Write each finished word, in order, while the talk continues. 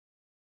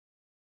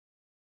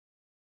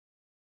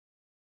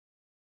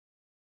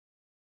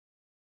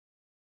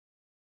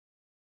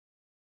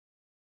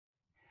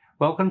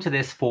Welcome to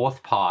this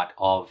fourth part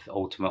of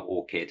Ultimate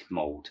Orchid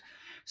Mold.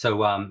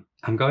 So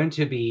I'm going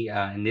to be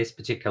in this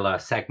particular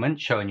segment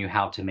showing you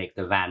how to make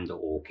the Vanda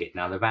Orchid.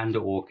 Now the Vanda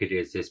Orchid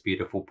is this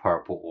beautiful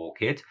purple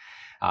orchid.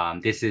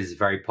 This is a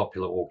very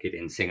popular orchid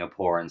in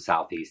Singapore and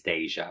Southeast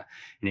Asia,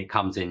 and it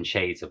comes in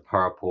shades of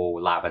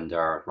purple,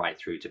 lavender, right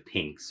through to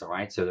pinks. All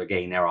right, so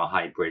again, there are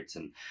hybrids,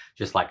 and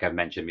just like I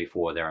mentioned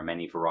before, there are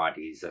many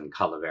varieties and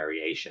color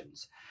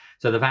variations.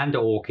 So the Vanda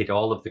Orchid,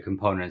 all of the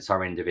components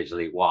are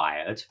individually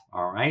wired.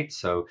 All right,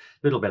 so a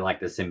little bit like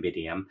the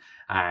Cymbidium,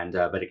 and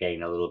but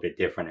again, a little bit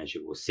different, as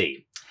you will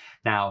see.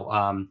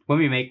 Now, when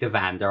we make the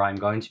Vanda, I'm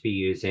going to be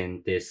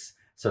using this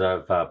sort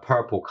of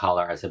purple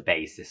color as a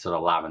base, this sort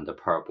of lavender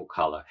purple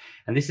color.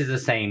 And this is the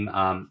same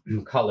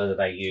color that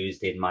I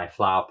used in my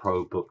Flower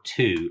Pro Book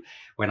 2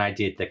 when I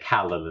did the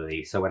calla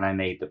lily. So when I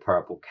made the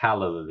purple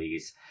calla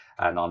lilies,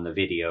 and on the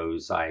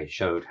videos I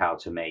showed how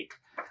to make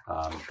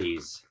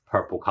these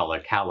purple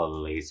colored calla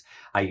lilies,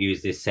 I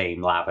use this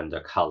same lavender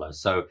color.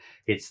 So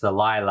it's the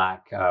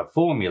lilac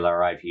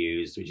formula I've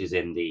used, which is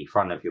in the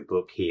front of your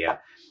book here,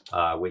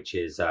 which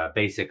is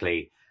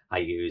basically I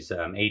use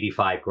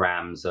 85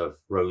 grams of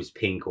rose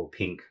pink or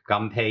pink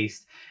gum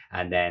paste,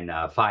 and then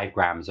 5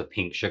 grams of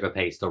pink sugar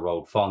paste or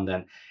rolled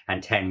fondant,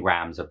 and 10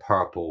 grams of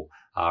purple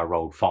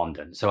rolled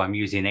fondant. So I'm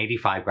using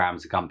 85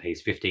 grams of gum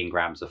paste, 15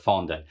 grams of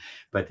fondant,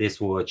 but this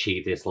will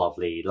achieve this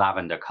lovely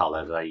lavender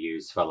color that I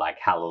use for like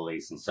calla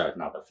lilies and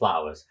certain other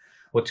flowers.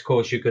 But of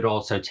course, you could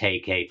also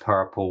take a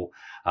purple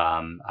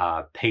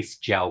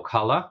paste gel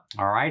color.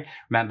 All right.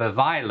 Remember,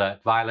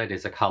 violet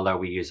is a color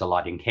we use a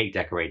lot in cake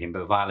decorating,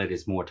 but violet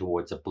is more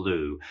towards a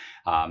blue.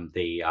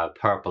 The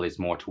purple is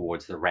more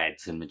towards the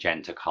reds and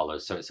magenta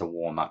colors, so it's a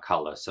warmer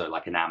color, so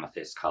like an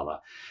amethyst color.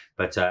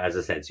 But as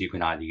I said, so you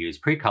can either use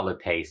pre-colored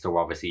paste, or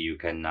obviously you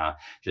can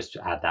just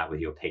add that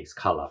with your paste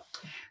color.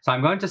 So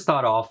I'm going to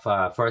start off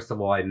first of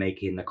all by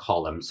making the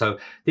column. So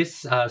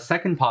this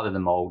second part of the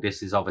mold,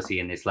 this is obviously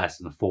in this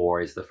lesson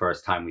 4, is the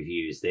first time we've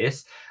used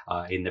this.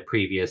 In the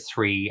previous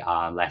 3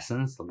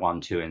 lessons, the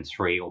 1, 2, and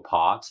 3 or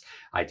parts,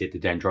 I did the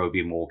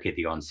Dendrobium orchid,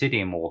 the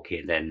Oncidium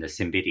orchid, then the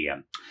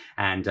Cymbidium.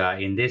 And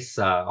in this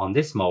on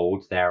this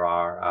mold, there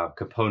are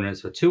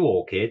components for 2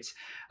 orchids.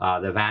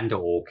 The Vanda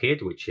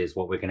Orchid, which is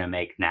what we're going to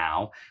make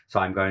now. So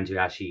I'm going to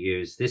actually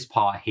use this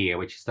part here,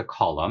 which is the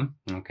column,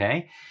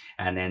 okay?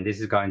 And then this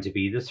is going to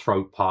be the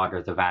throat part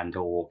of the Vanda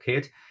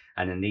Orchid.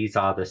 And then these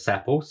are the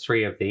sepals,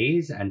 3 of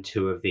these and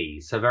 2 of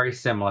these. So very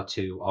similar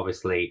to,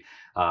 obviously,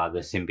 the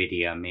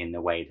Cymbidium in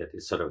the way that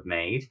it's sort of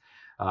made.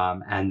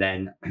 And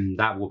then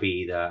that will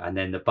be and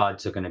then the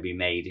buds are going to be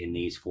made in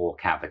these 4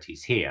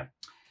 cavities here.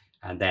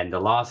 And then the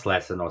last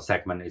lesson or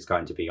segment is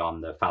going to be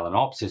on the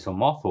Phalaenopsis or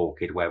moth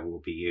orchid, where we'll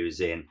be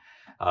using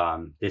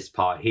this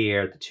part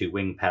here, the 2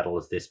 wing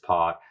petals, this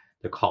part,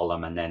 the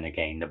column, and then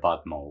again the bud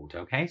mold.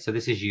 Okay, so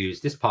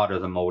this part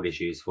of the mold is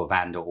used for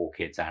Vanda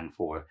orchids and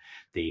for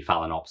the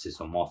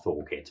Phalaenopsis or moth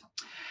orchid.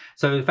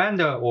 So the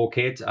Vanda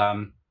orchid,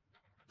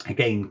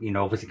 again, you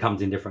know, obviously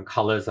comes in different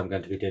colors. I'm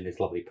going to be doing this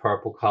lovely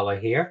purple color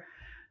here.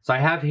 So I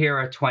have here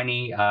a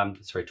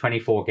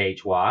 24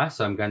 gauge wire.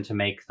 So I'm going to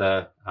make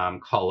the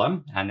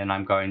column, and then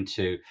I'm going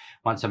to,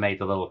 once I made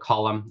the little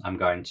column, I'm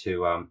going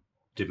to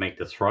make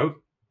the throat.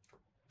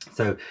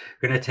 So I'm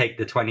going to take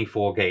the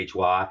 24 gauge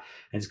wire,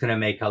 and it's going to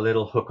make a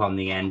little hook on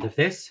the end of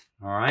this.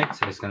 All right,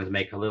 so it's going to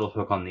make a little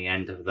hook on the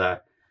end of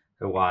the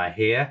wire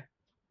here.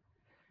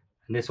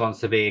 And this wants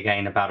to be,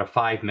 again, about a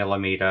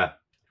 5mm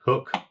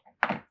hook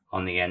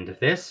on the end of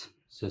this.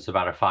 So it's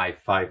about a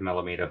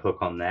 5mm hook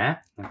on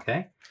there,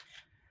 okay?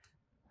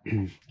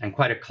 And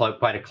quite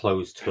a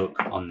closed hook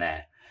on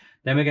there.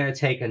 Then we're going to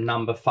take a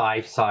number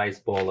 5 size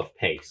ball of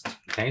paste.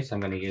 Okay, so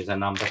I'm going to use a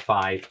number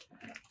 5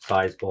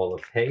 size ball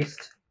of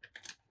paste.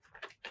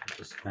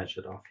 Just measure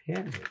it off here.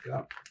 There we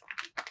go.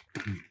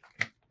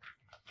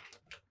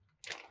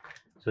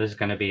 So this is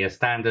going to be a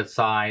standard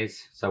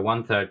size. So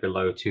 1/3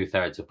 below,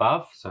 2/3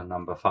 above. So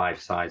number 5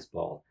 size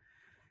ball.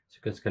 So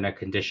just going to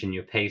condition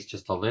your paste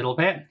just a little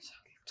bit. So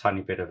a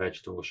tiny bit of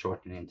vegetable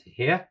shortening into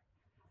here.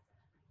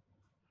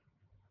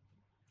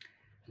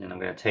 And I'm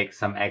going to take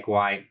some egg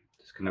white,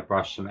 just going to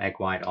brush some egg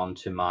white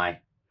onto my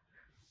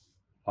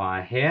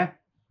wire here,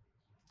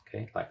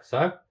 okay, like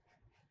so.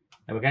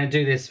 And we're going to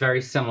do this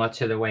very similar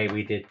to the way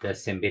we did the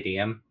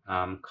Cymbidium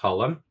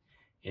column,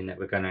 in that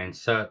we're going to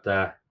insert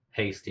the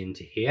paste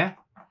into here.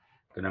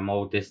 Going to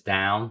mold this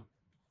down.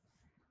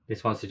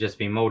 This wants to just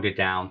be molded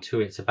down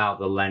to it's about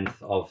the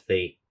length of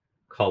the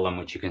column,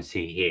 which you can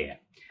see here.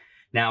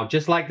 Now,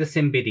 just like the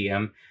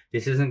Cymbidium,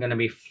 this isn't going to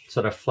be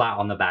sort of flat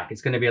on the back.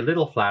 It's going to be a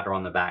little flatter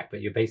on the back,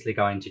 but you're basically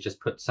going to just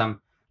put some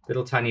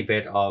little tiny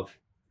bit of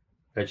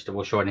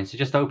vegetable shortening. So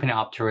just open it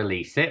up to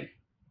release it.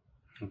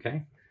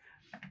 Okay.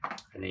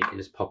 And then you can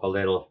just pop a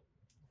little,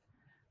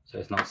 so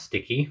it's not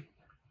sticky.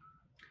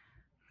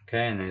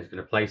 Okay, and then it's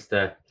going to place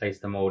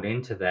the mold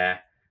into there.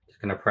 Just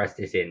going to press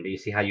this in. But you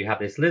see how you have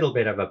this little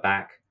bit of a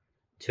back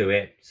to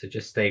it. So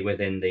just stay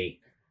within the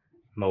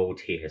mold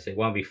here. So it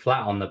won't be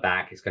flat on the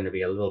back. It's going to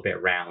be a little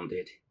bit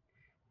rounded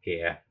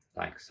here,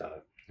 like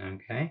so.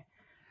 Okay.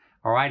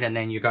 All right, and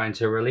then you're going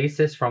to release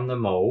this from the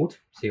mold.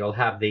 So you'll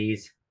have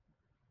these,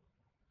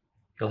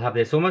 you'll have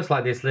this almost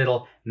like this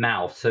little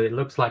mouth. So it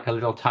looks like a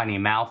little tiny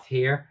mouth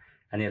here,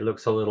 and it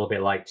looks a little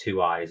bit like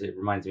two eyes. It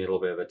reminds me a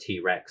little bit of a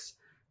T-Rex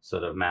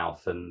sort of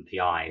mouth and the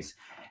eyes.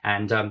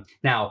 And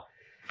now,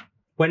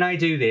 when I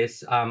do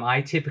this,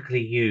 I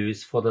typically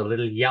use for the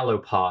little yellow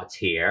parts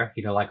here,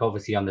 you know, like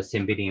obviously on the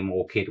Cymbidium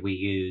orchid, we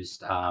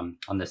used,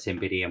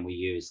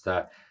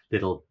 the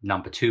little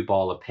number 2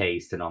 ball of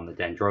paste, and on the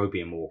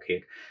Dendrobium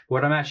orchid.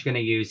 What I'm actually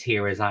going to use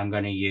here is I'm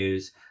going to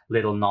use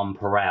little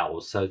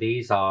nonpareils. So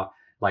these are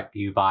like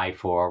you buy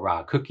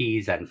for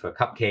cookies and for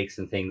cupcakes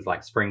and things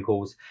like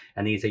sprinkles.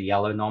 And these are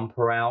yellow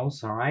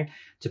nonpareils, all right?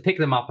 To pick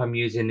them up, I'm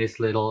using this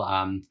little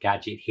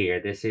gadget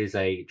here. This is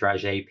a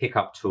dragée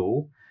pickup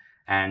tool.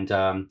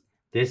 And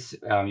this,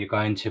 you're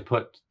going to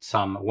put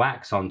some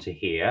wax onto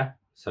here.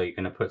 So you're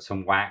going to put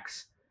some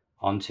wax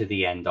onto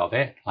the end of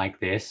it like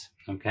this,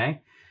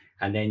 okay?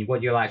 And then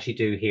what you'll actually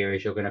do here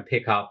is you're going to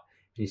pick up,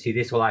 you see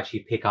this will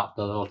actually pick up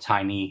the little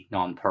tiny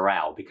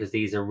nonpareil, because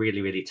these are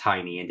really, really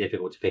tiny and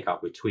difficult to pick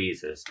up with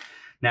tweezers.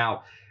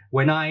 Now,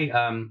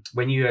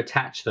 when you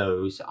attach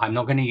those, I'm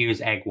not going to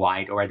use egg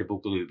white or edible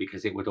glue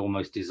because it would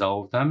almost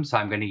dissolve them. So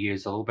I'm going to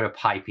use a little bit of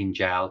piping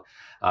gel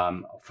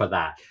for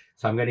that.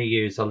 So I'm going to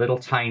use a little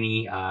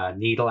tiny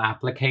needle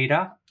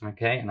applicator,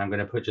 okay? And I'm going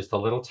to put just a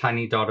little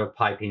tiny dot of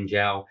piping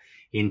gel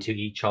into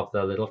each of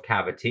the little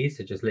cavities.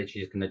 So just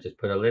literally just going to just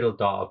put a little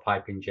dot of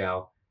piping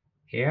gel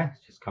here.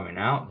 It's just coming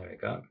out. There we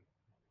go.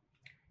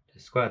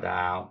 Just squirt that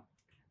out.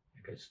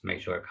 Just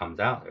make sure it comes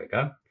out. There we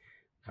go.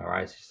 All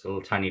right, so just a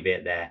little tiny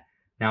bit there.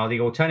 Now,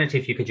 the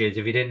alternative you could use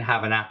if you didn't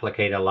have an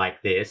applicator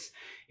like this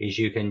is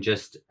you can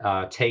just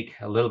take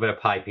a little bit of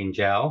piping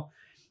gel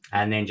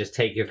and then just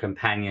take your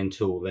companion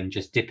tool and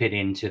just dip it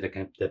into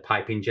the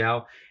piping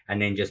gel and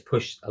then just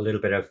push a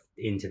little bit of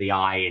into the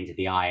eye,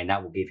 and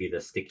that will give you the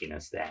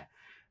stickiness there.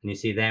 And you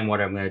see then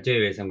what I'm going to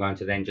do is I'm going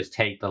to then just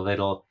take the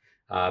little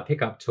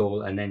pickup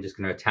tool and then just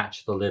going to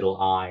attach the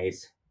little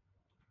eyes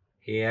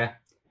here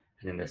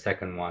and then the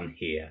second one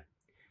here.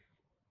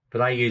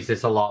 But I use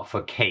this a lot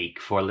for cake,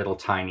 for little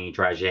tiny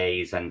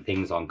dragées and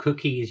things on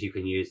cookies. You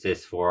can use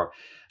this for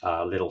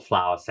little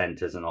flower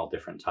centers and all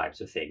different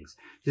types of things.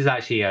 This is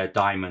actually a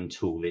diamond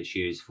tool. It's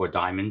used for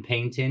diamond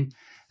painting,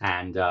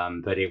 and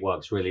but it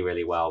works really,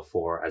 really well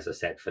for, as I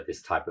said, for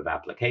this type of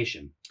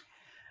application.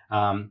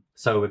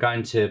 So we're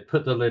going to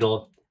put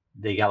the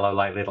yellow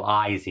like little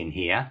eyes in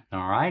here,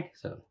 all right?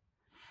 So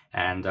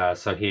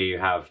here you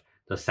have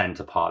the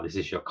center part. This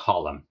is your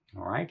column,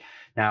 all right?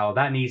 Now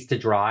that needs to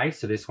dry.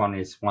 So this one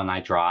is one I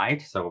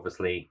dried. So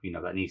obviously, you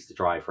know, that needs to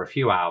dry for a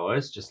few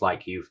hours, just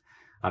like you've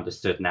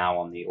understood now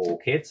on the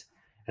orchids.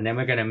 And then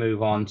we're going to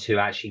move on to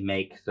actually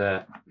make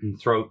the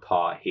throat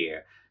part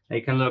here.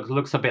 It can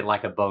looks a bit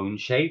like a bone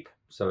shape.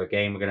 So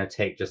again, we're going to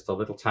take just a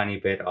little tiny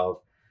bit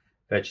of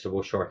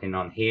vegetable shortening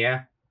on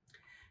here.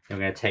 And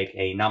we're going to take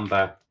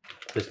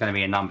there's going to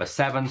be a number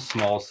 7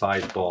 small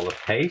size ball of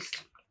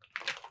paste.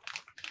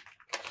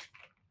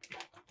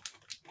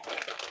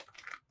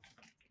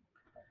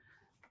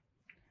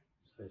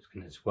 So it's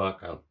going to just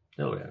work a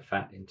little bit of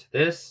fat into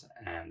this,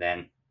 and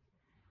then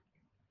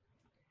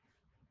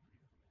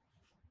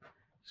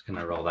just going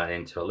to roll that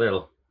into a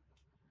little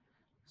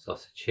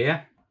sausage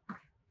here.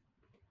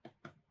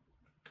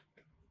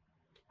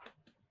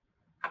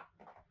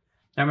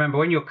 Now remember,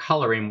 when you're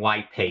coloring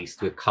white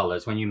paste with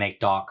colors, when you make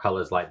dark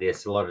colors like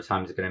this, a lot of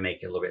times it's going to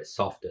make it a little bit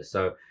softer.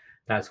 So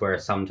that's where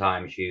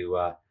sometimes you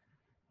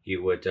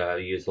would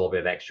use a little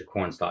bit of extra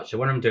cornstarch. So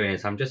what I'm doing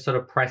is I'm just sort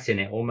of pressing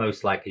it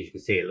almost like, as you can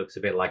see, it looks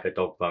a bit like a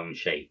dog bone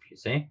shape, you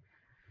see?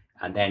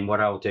 And then what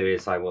I'll do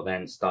is I will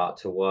then start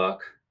to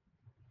work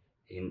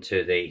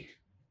into the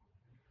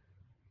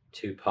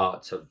two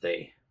parts of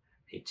the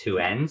two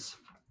ends.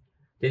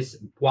 This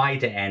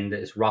wider end that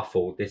is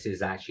ruffled, this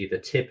is actually the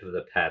tip of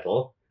the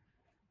petal.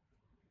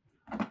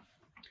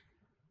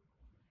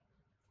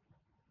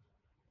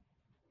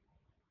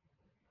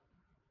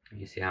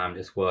 You see how I'm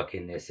just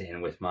working this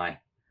in with my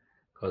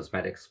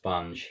cosmetic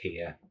sponge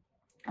here.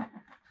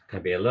 It's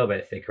going to be a little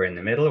bit thicker in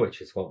the middle,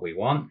 which is what we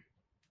want.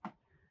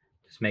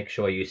 Just make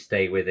sure you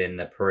stay within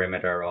the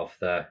perimeter of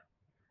the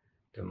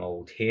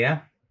mold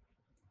here.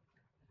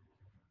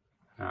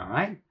 All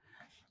right.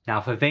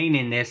 Now for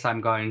veining this,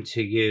 I'm going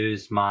to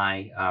use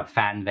my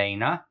fan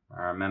veiner.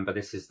 Remember,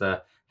 this is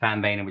the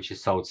fan veiner which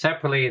is sold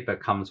separately, but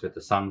comes with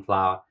the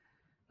sunflower.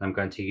 I'm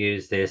going to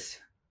use this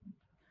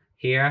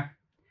here.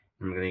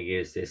 I'm going to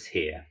use this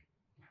here.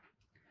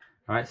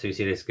 All right, so you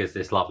see this gives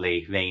this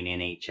lovely vein in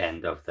each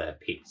end of the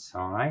piece.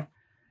 All right,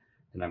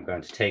 and I'm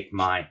going to take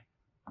my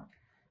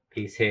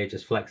piece here,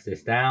 just flex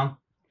this down,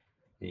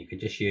 and you can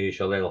just use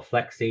your little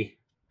flexi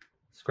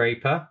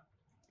scraper.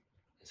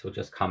 This will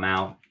just come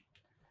out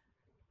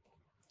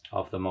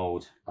of the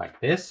mold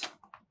like this.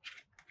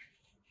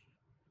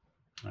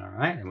 All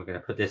right, and we're going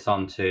to put this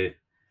onto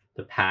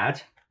the pad.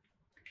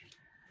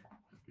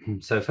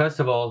 So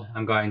first of all,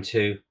 I'm going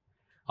to,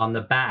 on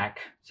the back,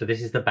 so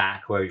this is the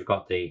back where you've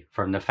got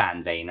from the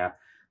fan veiner.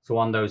 So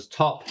on those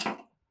top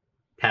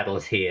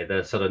petals here,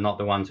 the sort of not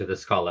the ones with the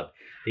scallop.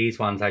 These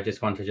ones I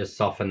just want to just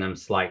soften them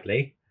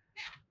slightly.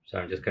 So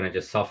I'm just going to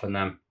just soften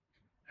them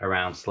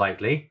around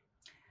slightly.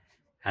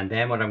 And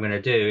then what I'm going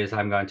to do is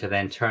I'm going to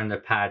then turn the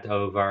pad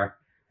over.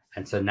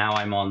 And so now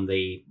I'm on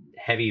the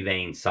heavy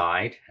vein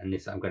side, and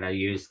this I'm going to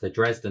use the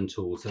Dresden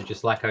tool. So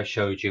just like I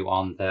showed you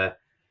on the,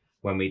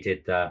 when we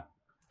did the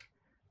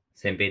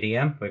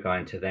Cymbidium, we're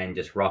going to then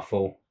just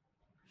ruffle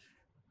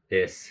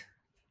this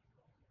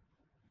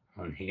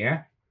on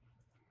here.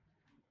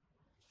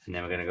 And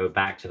then we're going to go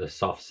back to the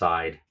soft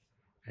side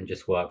and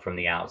just work from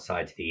the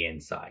outside to the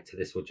inside. So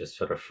this will just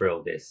sort of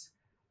frill this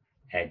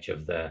edge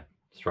of the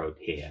throat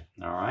here.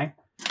 All right.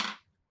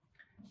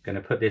 I'm going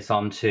to put this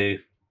onto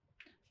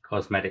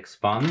cosmetic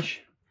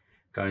sponge.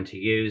 Going to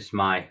use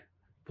my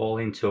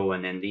balling tool,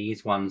 and then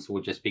these ones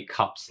will just be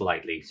cupped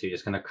slightly. So you're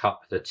just going to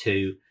cup the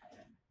two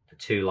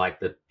like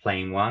the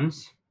plain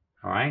ones.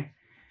 All right.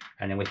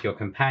 And then with your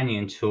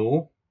companion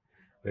tool,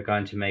 we're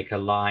going to make a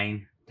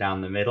line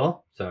down the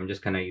middle. So I'm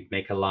just going to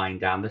make a line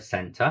down the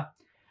center.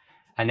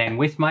 And then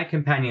with my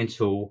companion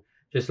tool,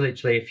 just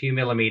literally a few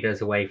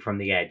millimeters away from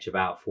the edge,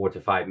 about 4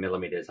 to 5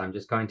 millimeters, I'm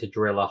just going to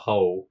drill a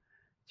hole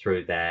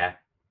through there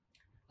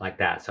like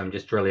that. So I'm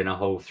just drilling a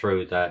hole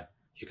through the,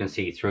 you can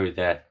see through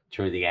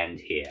the end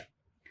here.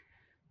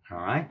 All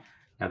right.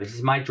 Now this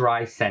is my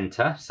dry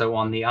center. So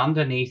on the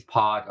underneath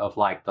part of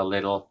like the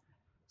little,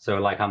 so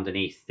like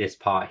underneath this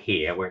part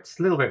here where it's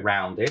a little bit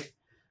rounded,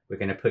 we're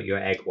going to put your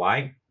egg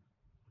white.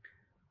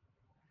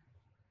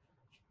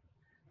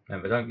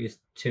 Remember, don't use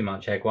too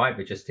much egg white,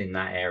 but just in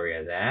that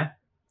area there.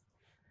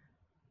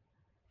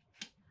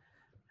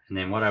 And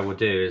then what I will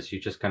do is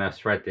you're just going to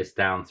thread this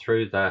down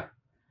through the,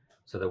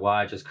 so the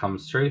wire just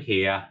comes through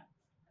here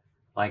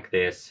like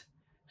this,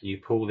 and you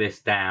pull this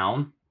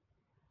down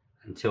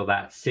until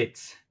that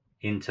sits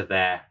into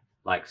there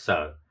like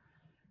so.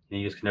 Then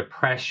you're just going to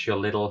press your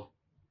little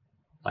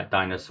like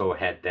dinosaur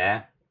head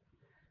there.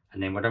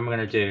 And then what I'm going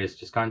to do is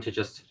just going to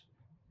just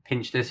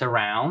pinch this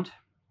around,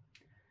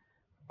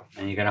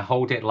 and you're going to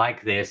hold it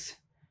like this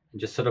and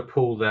just sort of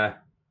pull the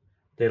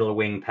little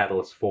wing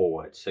petals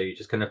forward. So you're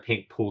just going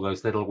to pull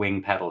those little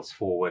wing petals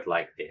forward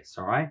like this.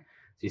 All right.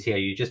 So you see how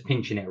you're just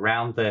pinching it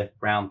round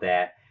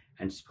there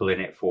and just pulling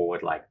it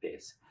forward like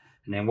this.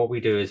 And then what we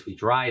do is we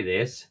dry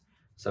this.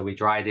 So we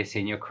dry this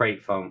in your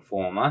crate foam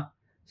former.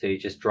 So you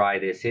just dry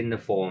this in the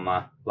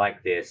former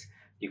like this.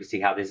 You can see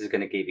how this is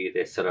going to give you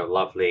this sort of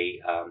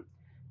lovely,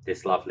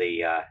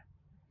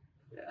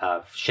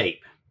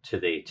 shape to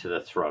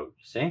the throat.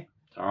 You see?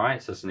 All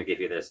right. So it's going to give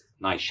you this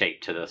nice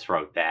shape to the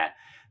throat there,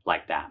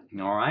 like that.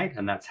 All right.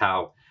 And that's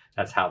how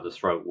the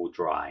throat will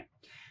dry.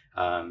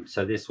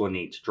 So this will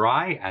need to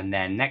dry, and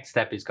then next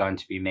step is going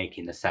to be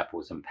making the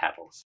sepals and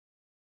petals.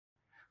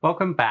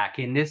 Welcome back.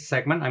 In this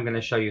segment, I'm going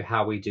to show you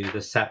how we do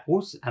the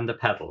sepals and the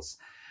petals.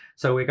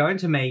 So we're going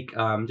to make,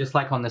 just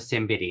like on the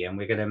Cymbidium,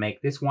 we're going to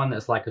make this one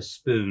that's like a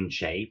spoon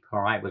shape.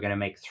 All right, we're going to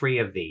make 3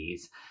 of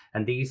these,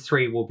 and these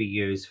 3 will be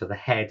used for the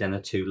head and the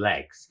 2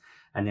 legs.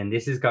 And then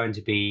this is going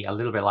to be a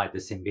little bit like the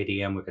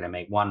Cymbidium. We're going to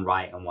make 1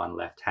 right and 1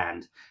 left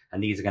hand,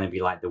 and these are going to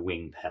be like the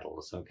wing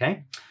petals,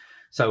 okay?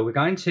 So we're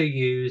going to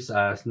use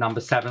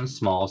number 7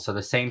 small, so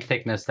the same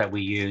thickness that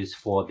we use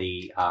for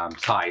the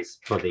size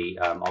for the,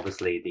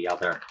 obviously the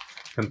other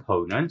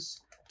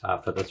components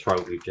for the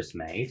throat we've just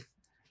made.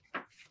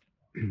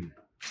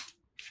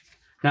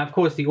 Now, of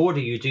course, the order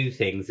you do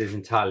things is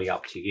entirely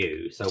up to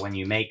you. So when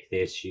you make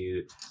this,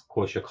 of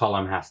course, your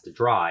column has to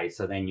dry.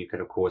 So then you could,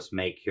 of course,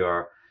 make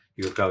you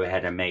would go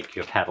ahead and make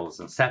your petals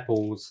and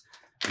sepals,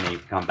 and then you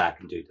can come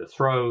back and do the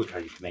throat, or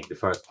you can make the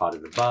first part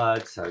of the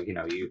bud. So, you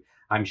know,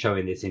 I'm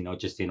showing this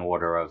just in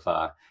order of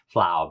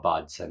flower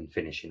buds and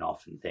finishing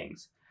off and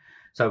things.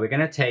 So we're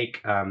going to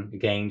take,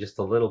 again, just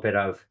a little bit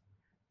of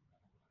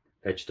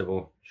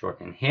vegetable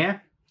shortening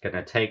here. Going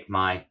to take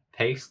my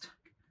paste.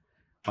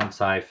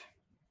 Once I've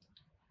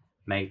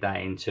made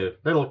that into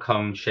little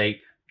cone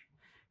shape,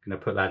 I'm going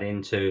to put that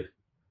into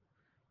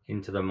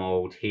the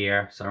mold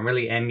here. So I'm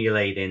really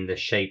emulating the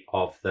shape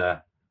of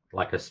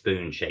like a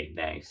spoon shape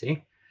there, you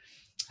see?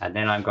 And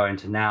then I'm going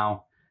to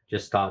now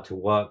just start to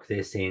work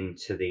this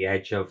into the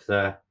edge of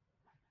the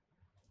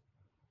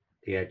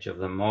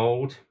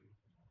mold.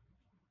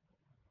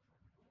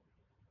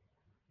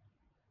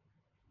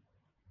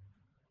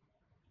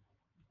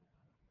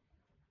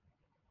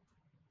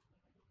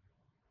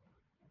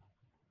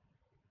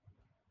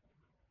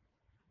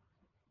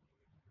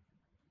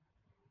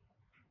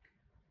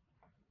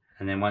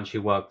 And then once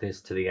you work this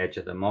to the edge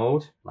of the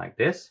mold like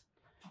this,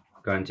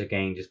 going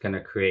to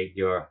create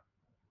your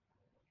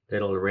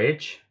little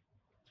ridge,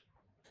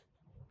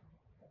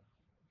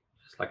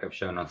 just like I've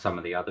shown on some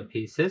of the other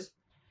pieces.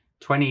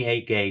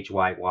 28 gauge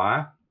white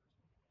wire.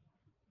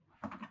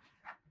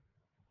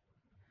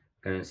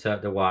 Going to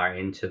insert the wire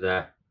into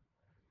the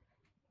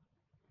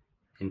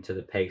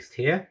paste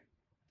here.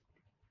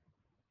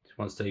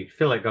 Once you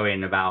feel it go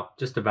in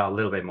just about a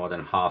little bit more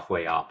than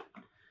halfway up.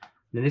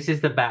 Then this is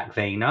the back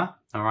veiner.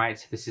 All right,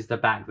 so this is the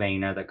back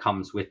veiner that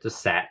comes with the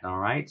set. All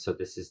right, so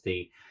this is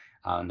the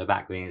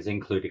back veiner is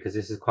included because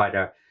this is quite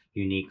a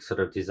unique sort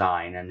of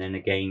design. And then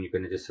again, you're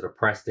going to just sort of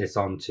press this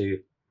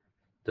onto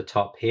the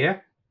top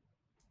here.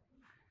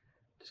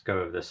 Just go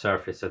over the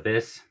surface of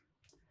this.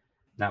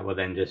 That will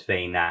then just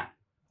vein that.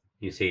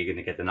 You see, you're going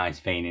to get the nice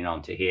veining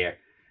onto here.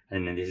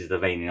 And then this is the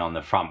veining on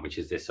the front, which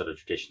is this sort of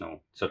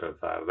traditional sort of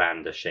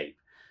Vanda shape.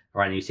 All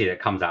right, and you see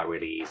that comes out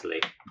really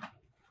easily.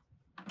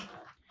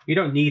 You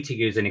don't need to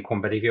use any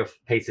corn, but if your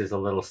paste is a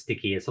little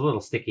sticky, it's a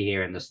little sticky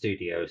here in the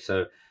studio.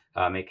 So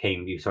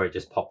you saw it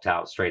just popped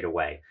out straight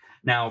away.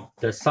 Now,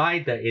 the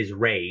side that is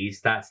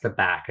raised, that's the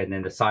back. And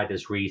then the side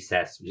that's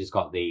recessed, which has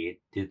got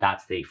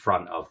that's the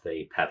front of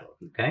the petal,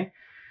 okay?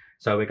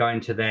 So we're going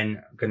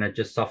to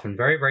just soften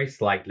very, very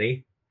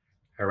slightly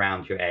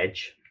around your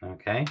edge,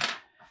 okay?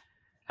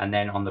 And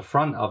then on the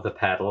front of the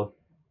petal,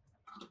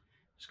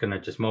 just going to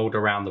just mold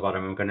around the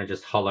bottom. I'm going to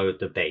just hollow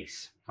the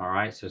base, all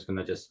right? So it's going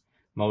to just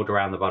mold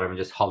around the bottom and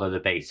just hollow the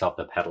base of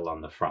the petal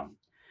on the front.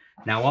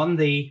 Now on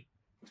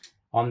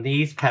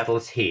these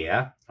petals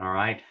here, all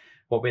right,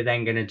 what we're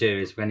then going to do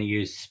is we're going to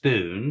use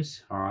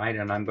spoons, all right?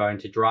 And I'm going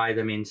to dry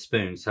them in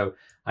spoons. So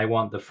I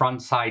want the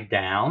front side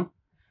down.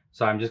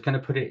 So I'm just going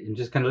to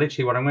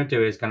literally what I'm going to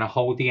do is going to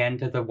hold the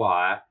end of the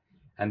wire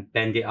and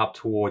bend it up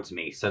towards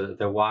me so that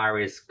the wire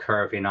is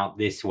curving up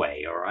this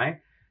way, all right?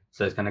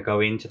 So it's going to go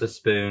into the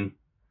spoon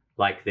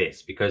like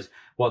this, because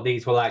what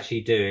these will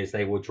actually do is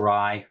they will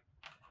dry.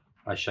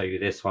 I'll show you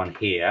this one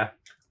here.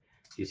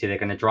 You see they're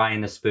going to dry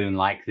in the spoon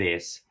like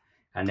this,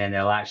 and then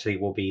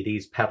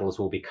these petals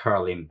will be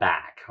curling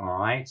back, all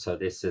right? So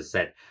this is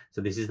it.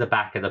 So this is the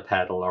back of the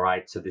petal, all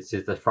right? So this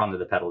is the front of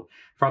the petal.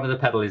 Front of the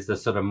petal is the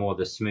sort of more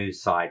the smooth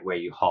side where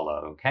you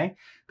hollow, okay?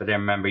 But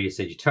then remember, you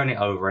said you turn it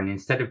over, and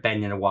instead of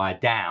bending the wire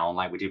down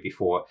like we did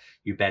before,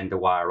 you bend the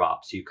wire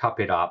up. So you cup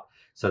it up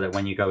so that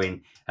when you go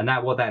in, and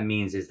what that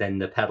means is then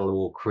the petal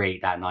will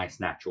create that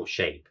nice natural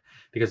shape.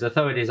 Because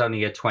although it is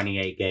only a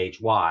 28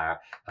 gauge wire,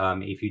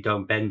 if you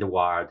don't bend the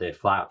wire, the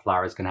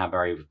flower is going to have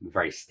very,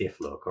 very stiff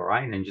look, all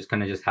right? And you're just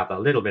going to just have a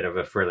little bit of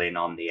a frilling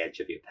on the edge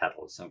of your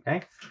petals,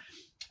 okay?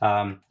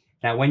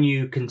 Now, when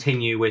you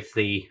continue with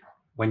these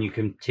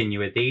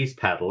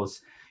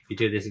petals, you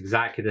do this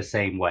exactly the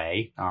same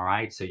way, all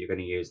right? So you're going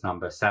to use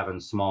number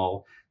 7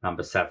 small,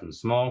 number 7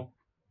 small.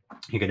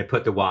 You're going to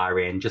put the wire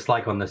in, just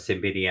like on the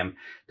Cymbidium,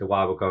 the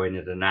wire will go in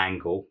at an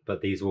angle, but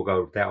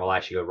that will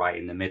actually go right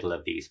in the middle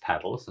of these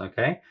petals,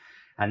 okay?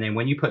 And then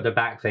when you put the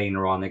back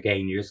veiner on,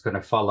 again, you're just going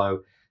to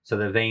follow, so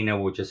the veiner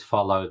will just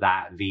follow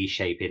that V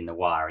shape in the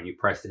wire, and you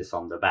press this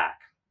on the back.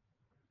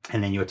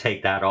 And then you'll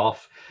take that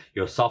off,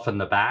 you'll soften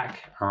the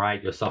back, all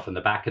right? You'll soften the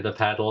back of the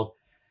petal,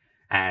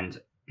 and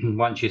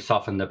once you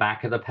soften the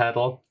back of the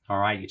petal, all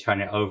right, you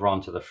turn it over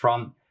onto the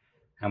front,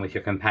 and with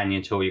your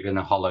companion tool, you're going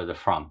to hollow the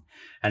front.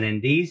 And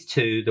then these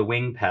two, the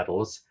wing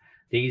petals,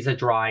 these are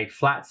dried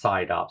flat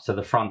side up, so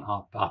the front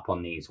up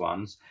on these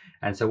ones.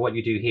 And so what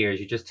you do here is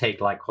you just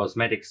take like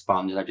cosmetic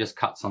sponge, and I've just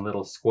cut some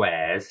little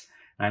squares,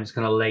 and I'm just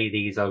going to lay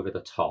these over the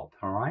top,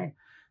 all right?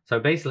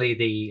 So basically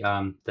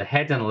the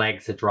head and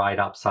legs are dried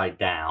upside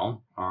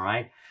down, all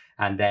right?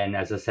 And then,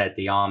 as I said,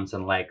 the arms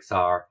and legs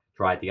are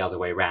dried the other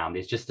way around.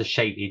 It's just the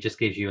shape, it just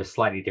gives you a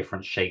slightly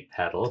different shape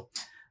petal,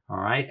 all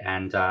right?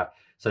 And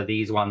so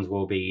these ones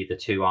will be the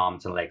 2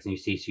 arms and legs. And you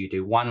see, so you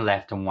do one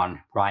left and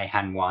one right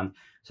hand one.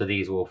 So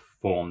these will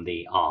form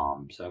the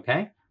arms,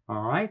 okay?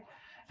 All right.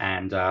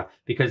 And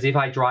because if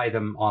I dry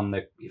them on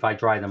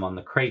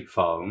the crepe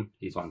foam,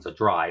 these ones are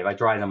dry. If I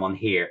dry them on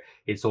here,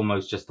 it's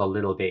almost just a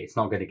little bit, it's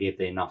not going to give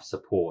enough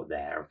support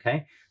there,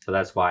 okay? So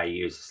that's why I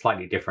use a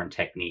slightly different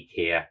technique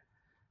here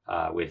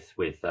with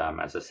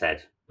as I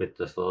said, with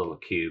this little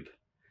cube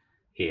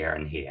here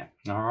and here,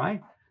 all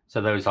right? So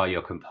those are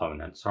your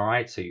components, all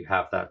right? So you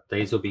have that,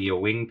 these will be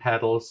your wing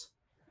petals,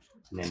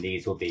 and then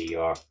these will be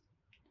your,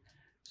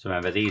 so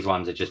remember, these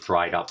ones are just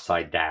dried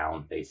upside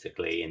down,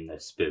 basically, in the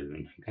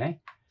spoon, okay?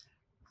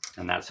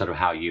 And that's sort of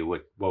how we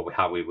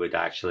would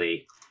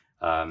actually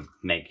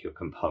make your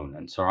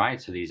components, all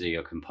right? So these are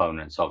your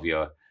components for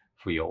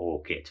your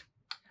orchid.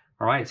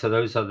 All right, so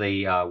those are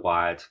the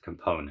wired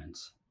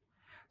components.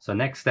 So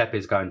next step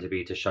is going to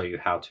be to show you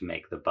how to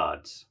make the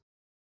buds.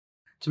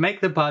 To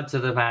make the buds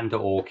of the Vanda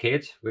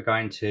Orchid, we're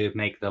going to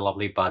make the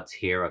lovely buds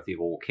here of the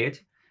orchid.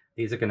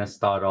 These are going to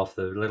start off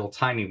the little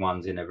tiny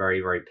ones in a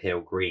very, very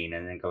pale green,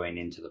 and then going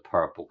into the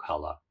purple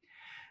color.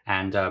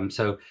 And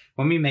so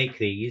when we make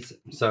these,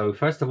 so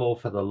first of all,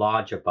 for the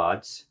larger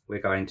buds, we're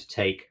going to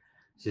take,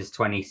 this is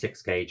 26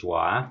 gauge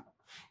wire.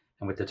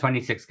 And with the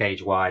 26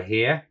 gauge wire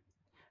here,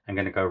 I'm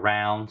going to go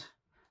round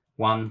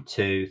 1,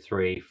 2,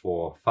 3,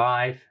 4,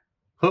 5,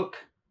 hook,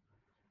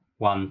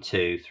 1,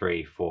 2,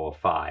 3, 4,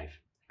 5.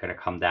 Going to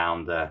come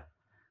down the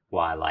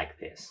wire like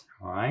this,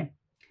 all right?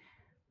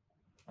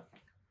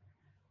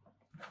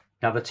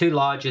 Now the 2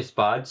 largest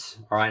buds,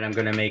 all right, I'm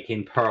going to make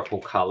in purple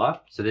color.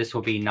 So this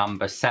will be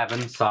number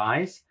 7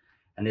 size,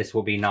 and this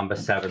will be number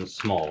 7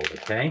 small,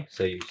 okay?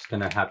 So you're just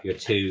going to have your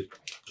 2,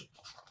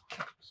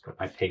 just got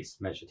my paste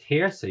measured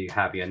here. So you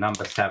have your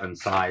number 7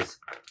 size.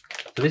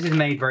 So this is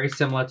made very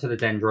similar to the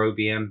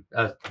Dendrobium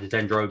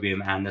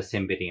and the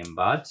Cymbidium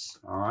buds,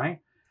 all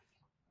right?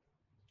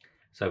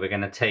 So we're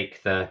going to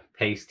take the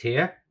paste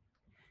here.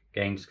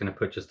 Again, just going to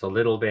put just a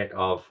little bit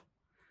of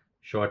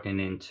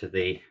shortening into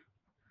the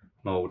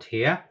mold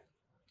here.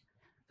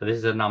 So this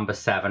is a number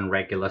 7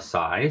 regular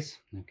size.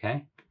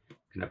 Okay,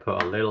 I'm going to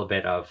put a little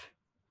bit of,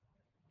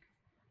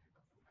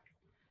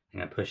 I'm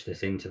going to push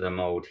this into the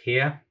mold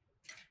here.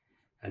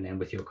 And then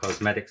with your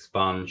cosmetic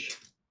sponge,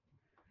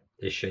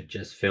 this should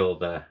just fill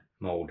the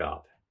mold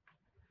up.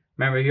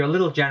 Remember, if you're a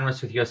little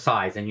generous with your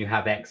size and you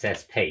have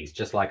excess paste,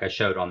 just like I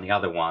showed on the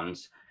other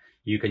ones,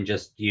 you can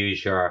just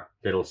use your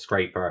little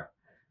scraper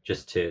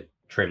just to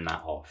trim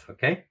that off,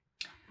 okay?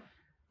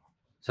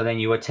 So then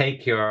you would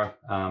take your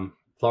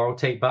floral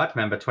tape bud,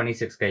 remember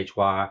 26 gauge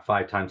wire,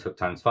 5 times hook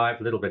times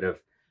 5, a little bit of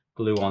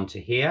glue onto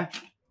here.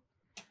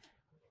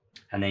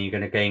 And then you're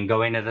going to again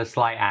go in at a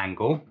slight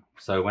angle.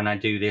 So when I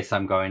do this,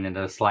 I'm going at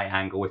a slight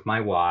angle with my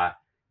wire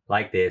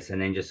like this,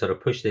 and then just sort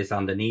of push this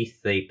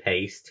underneath the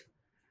paste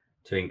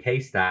to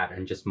encase that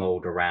and just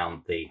mold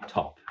around the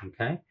top,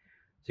 okay?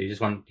 So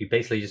you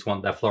basically just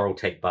want the floral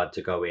tape bud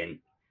to go in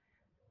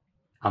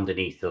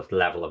underneath the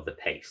level of the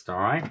paste, all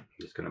right? I'm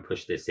just going to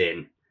push this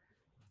in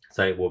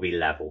so it will be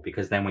level,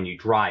 because then when you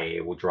dry it,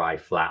 it will dry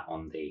flat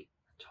on the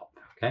top,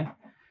 okay?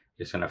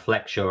 Just going to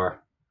flex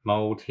your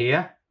mold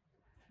here,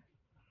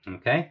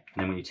 okay?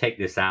 And then when you take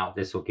this out,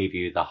 this will give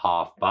you the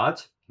half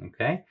bud,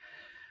 okay?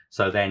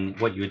 So then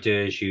what you would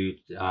do is you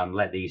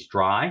let these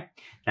dry.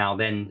 Now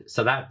then,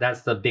 so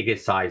that's the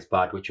biggest size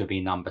bud, which would be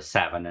number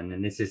 7. And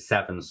then this is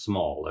 7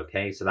 small,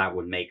 okay? So that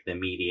would make the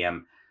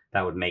medium,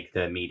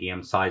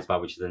 size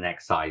bud, which is the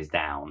next size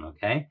down,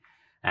 okay?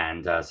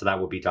 And so that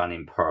will be done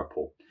in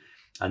purple.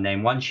 And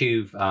then once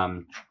you've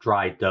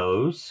dried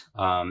those,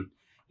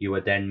 you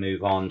would then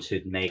move on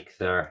to make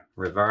the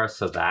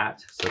reverse of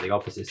that, so the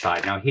opposite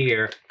side. Now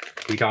here,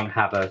 we don't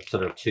have a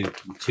sort of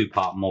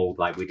two-part mold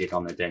like we did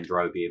on the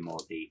Dendrobium or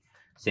the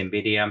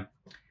Cymbidium.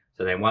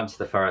 So then once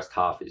the first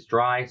half is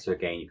dry, so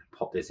again, you can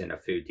pop this in a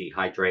food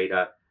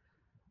dehydrator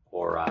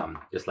or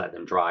just let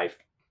them dry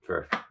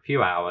for a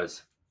few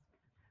hours.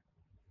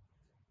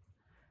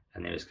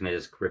 And then it's going to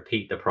just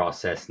repeat the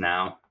process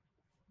now.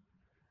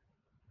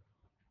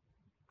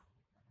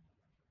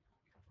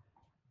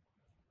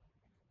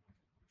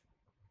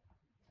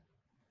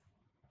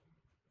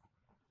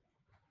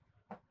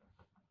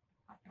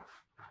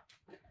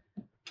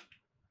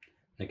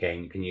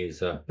 Again, you can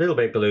use a little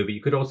bit of glue, but you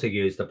could also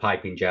use the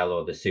piping gel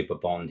or the super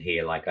bond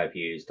here, like I've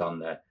used on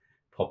the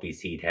poppy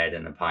seed head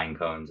and the pine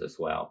cones as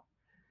well,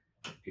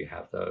 if you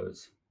have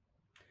those.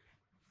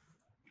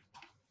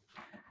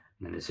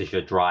 And then this is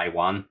your dry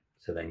one.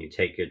 So then you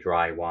take your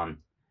dry one,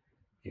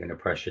 you're going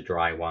to press your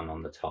dry one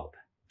on the top.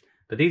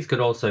 But these could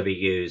also be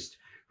used,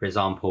 for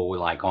example,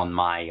 like on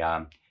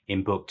my,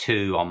 in book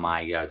 2, on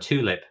my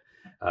tulip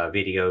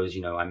videos,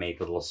 you know, I made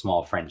a little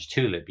small French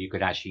tulip. You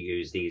could actually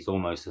use these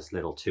almost as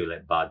little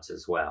tulip buds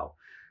as well.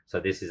 So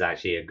this is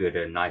actually a good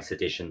and nice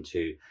addition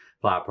to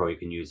Flower Pro. You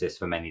can use this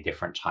for many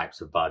different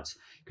types of buds.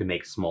 You can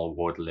make small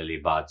water lily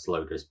buds,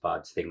 lotus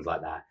buds, things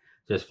like that.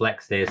 Just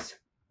flex this,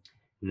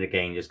 and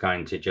again, just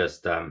going to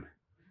just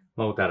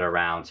mold that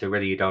around. So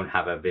really you don't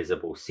have a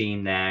visible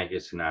seam there. You're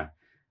just gonna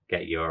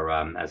get your,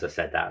 as I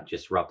said, that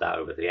just rub that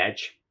over the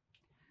edge.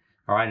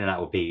 All right, and that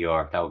will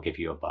give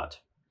you a bud.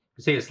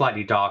 You see it's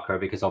slightly darker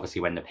because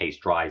obviously when the paste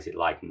dries, it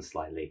lightens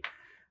slightly.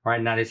 All right,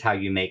 and that is how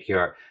you make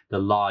the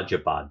larger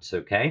buds,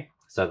 okay?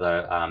 So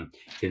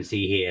you can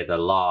see here the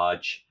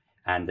large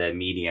and the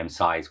medium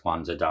sized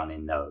ones are done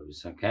in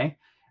those, okay?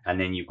 And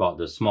then you've got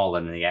the small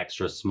and the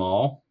extra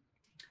small.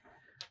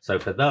 So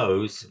for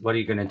those, what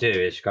you're going to do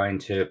is you're going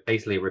to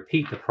basically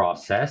repeat the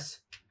process.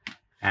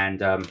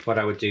 And what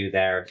I would do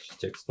there,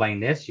 just to explain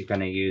this, you're going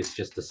to use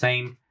just the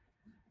same,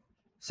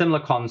 similar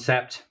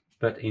concept,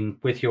 but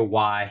with your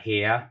wire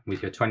here,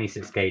 with your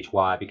 26 gauge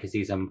wire, because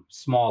these are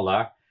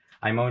smaller,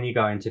 I'm only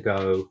going to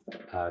go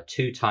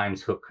 2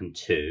 times hook and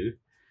 2.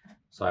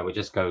 So I would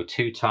just go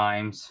 2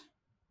 times.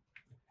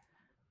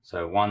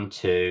 So 1,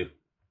 2,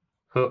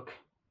 hook,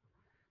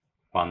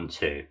 1,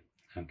 2.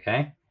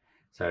 Okay.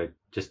 So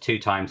just 2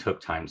 times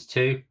hook times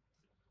 2.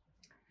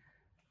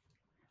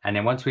 And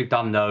then once we've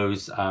done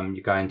those,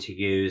 you're going to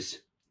use,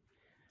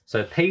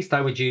 so paste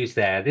I would use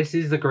there. This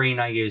is the green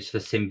I used for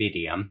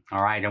Cymbidium.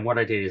 All right. And what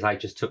I did is I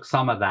just took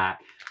some of that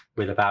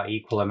with about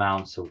equal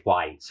amounts of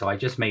white. So I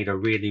just made a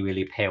really,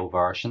 really pale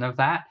version of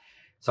that.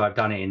 So I've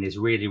done it in this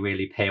really,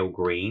 really pale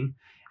green.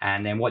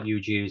 And then what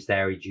you'd use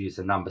there, you'd use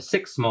a number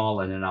 6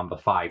 small and a number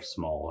 5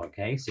 small.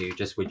 Okay. So you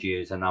just would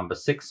use a number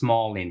 6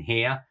 small in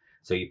here.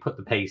 So you put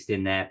the paste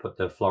in there, put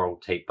the floral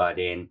tape bud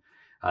in,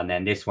 and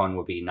then this one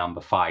would be number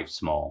 5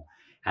 small.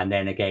 And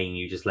then again,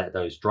 you just let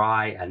those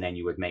dry, and then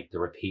you would make the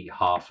repeat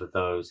half of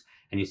those.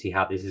 And you see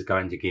how this is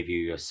going to give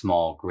you a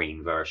small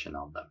green version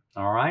of them.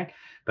 All right.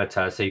 But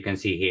so you can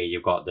see here,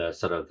 you've got the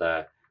sort of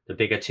the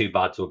bigger 2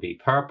 buds will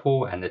be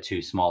purple, and the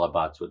 2 smaller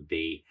buds would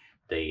be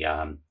the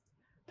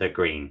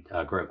green,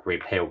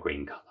 pale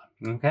green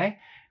color. Okay.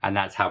 And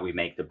that's how we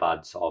make the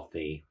buds of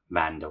the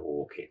Vanda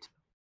orchid.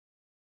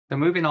 So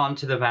moving on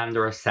to the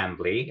Vanda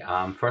assembly.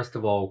 First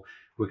of all,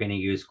 we're going to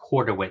use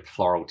quarter width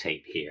floral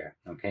tape here.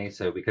 Okay,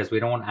 so because we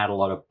don't want to add a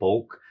lot of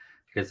bulk,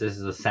 because this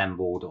is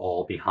assembled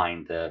all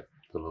behind the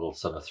little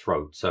sort of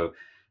throat. So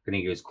we're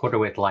going to use quarter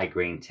width light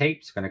green tape.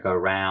 It's going to go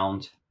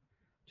around,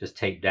 just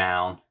tape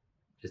down,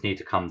 just need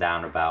to come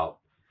down about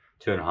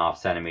 2.5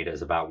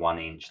 centimeters, about 1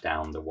 inch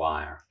down the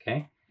wire.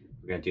 Okay,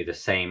 we're going to do the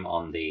same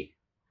on the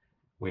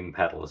wing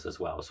petals as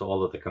well. So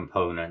all of the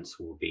components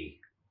will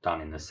be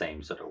done in the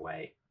same sort of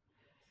way.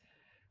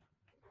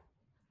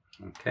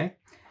 Okay,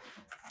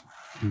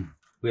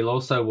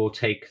 we'll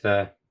take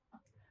the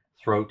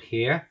throat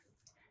here,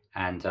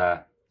 and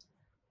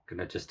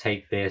gonna just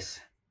take this,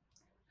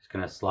 just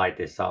gonna slide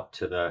this up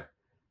to the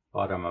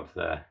bottom of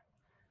the,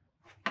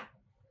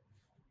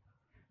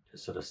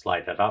 just sort of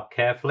slide that up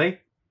carefully.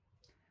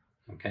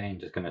 Okay, and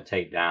just gonna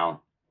tape down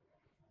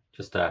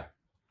just a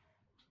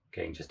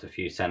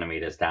few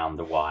centimeters down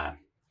the wire.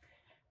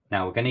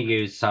 Now we're going to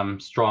use some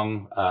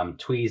strong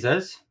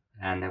tweezers,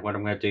 and what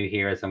I'm going to do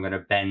here is I'm going to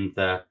bend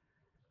the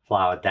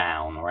flower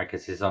down, all right,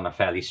 because this is on a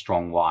fairly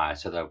strong wire,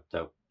 so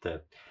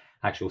the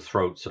actual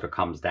throat sort of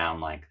comes down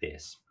like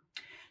this.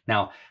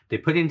 Now the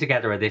putting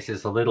together of this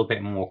is a little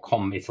bit more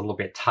it's a little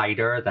bit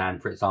tighter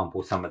than, for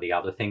example, some of the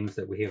other things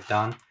that we have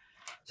done.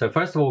 So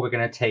first of all, we're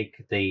going to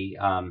take the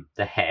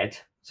head.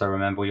 So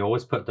remember, we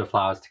always put the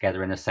flowers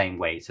together in the same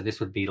way. So this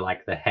would be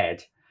like the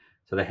head.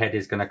 So the head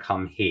is going to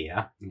come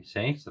here, you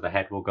see? So the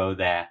head will go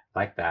there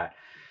like that.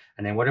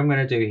 And then what I'm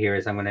going to do here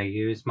is I'm going to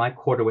use my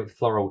quarter width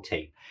floral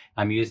tape.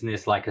 I'm using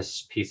this like a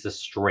piece of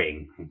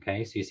string,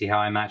 okay? So you see how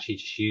I'm actually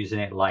just using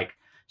it like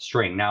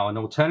string. Now an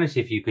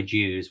alternative you could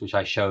use, which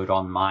I showed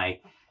on my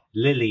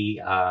lily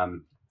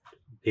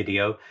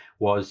video,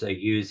 was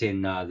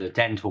using the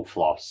dental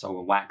floss,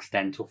 or wax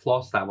dental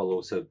floss. That will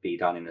also be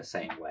done in the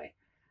same way.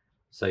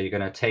 So you're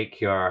going to take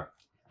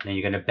then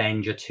you're going to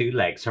bend your two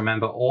legs.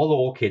 Remember, all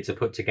orchids are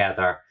put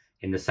together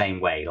in the same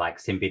way, like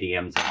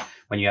Cymbidiums.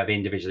 When you have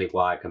individually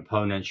wired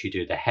components, you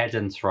do the head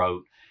and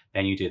throat,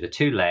 then you do the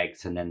two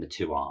legs, and then the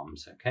two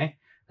arms, okay?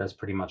 That's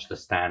pretty much the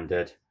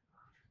standard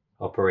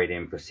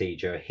operating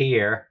procedure.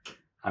 Here,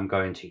 I'm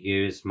going to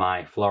use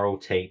my floral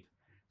tape.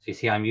 So you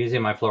see, I'm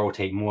using my floral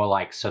tape more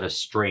like sort of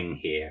string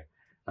here.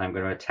 I'm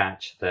going to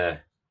attach the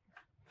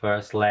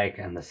first leg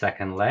and the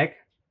second leg.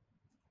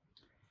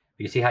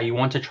 You see how you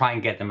want to try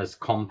and get them as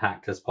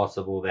compact as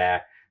possible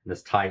there and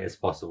as tight as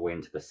possible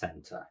into the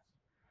center.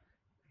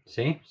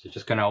 See? So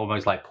just going to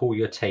almost like pull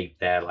your tape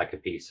there like a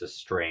piece of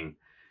string.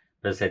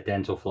 But as I said,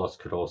 dental floss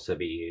could also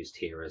be used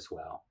here as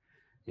well.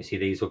 You see,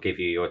 these will give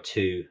you your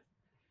two.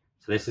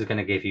 So this is going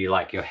to give you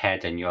like your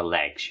head and your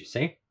legs, you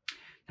see?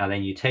 Now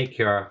then you take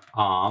your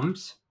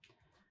arms,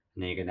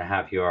 and then you're going to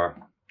have your,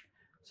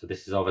 so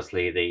this is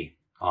obviously the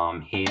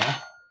arm here.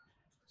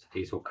 So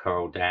these will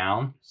curl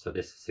down. So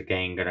this is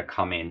again going to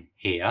come in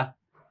here.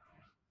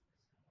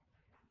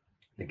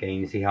 Again,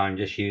 you see how I'm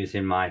just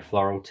using my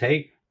floral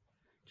tape.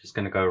 Just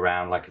going to go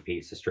around like a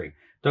piece of string.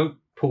 Don't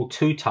pull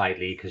too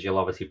tightly because you'll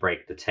obviously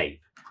break the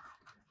tape.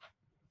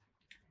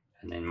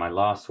 And then my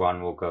last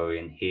one will go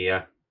in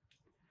here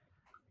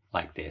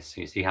like this.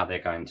 So you see how they're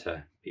going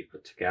to be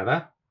put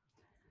together.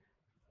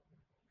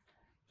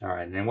 All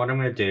right, and then what I'm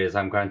going to do is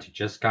I'm going to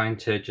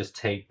just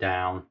tape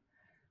down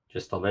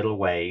just a little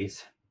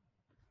ways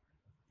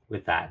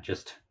with that,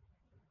 just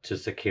to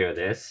secure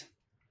this.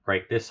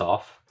 Break this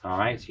off. All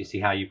right, so you see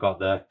how you've got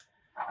the,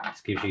 this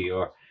gives you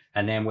your,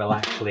 and then we'll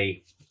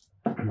actually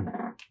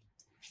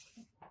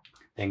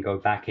then go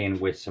back in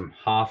with some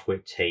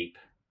half-width tape.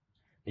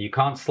 Now, you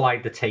can't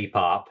slide the tape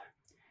up,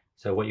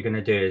 so what you're going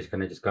to do is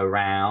going to just go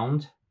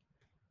round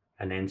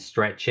and then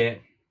stretch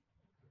it,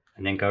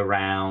 and then go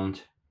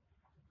round,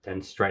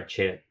 then stretch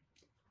it,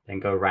 then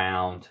go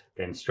round,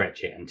 then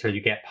stretch it until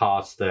you get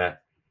past the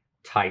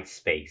tight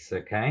space,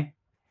 okay?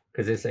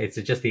 Because it's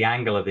just the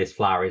angle of this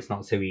flower. It's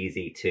not so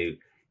easy to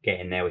get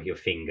in there with your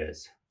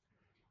fingers.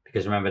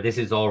 Because remember, this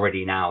is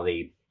already now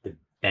the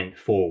bent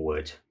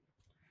forward.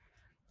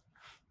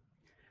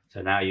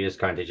 So now you're just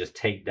going to just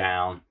tape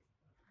down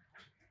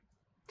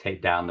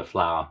the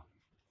flower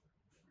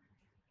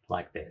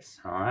like this,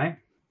 all right?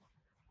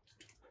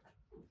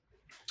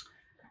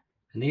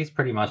 And these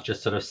pretty much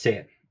just sort of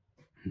sit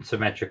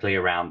symmetrically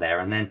around there.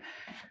 And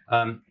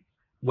then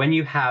when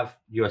you have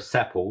your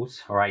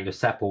sepals, all right, your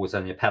sepals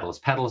and your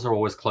petals are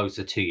always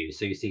closer to you.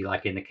 So you see,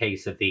 like in the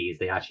case of these,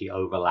 they actually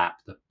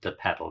overlap the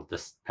petal,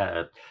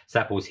 the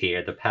sepals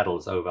here, the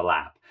petals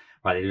overlap,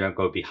 right? They don't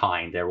go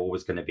behind, they're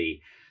always going to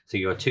be, so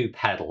your two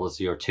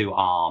petals, your two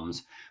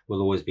arms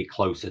will always be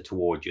closer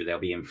toward you. They'll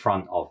be in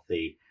front of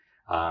the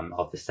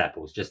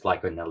sepals, just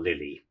like in the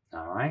lily,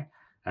 all right?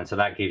 And so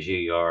that gives you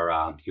your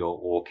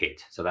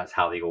orchid. So that's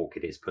how the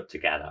orchid is put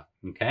together,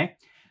 okay?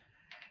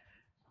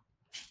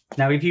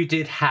 Now, if you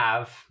did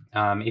have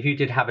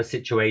a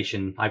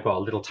situation, I've got a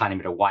little tiny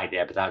bit of white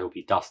there, but that will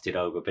be dusted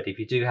over. But if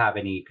you do have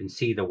any, you can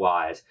see the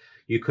wires.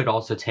 You could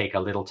also take a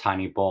little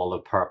tiny ball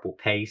of purple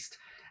paste,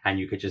 and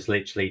you could just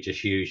literally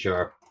just use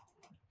your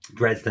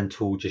Dresden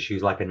tool, just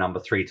use like a number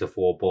 3 to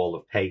 4 ball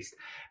of paste,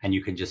 and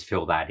you can just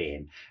fill that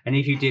in. And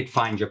if you did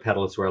find your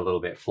petals were a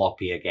little bit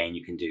floppy, again,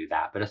 you can do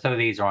that. But so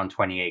these are on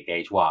 28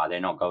 gauge wire, they're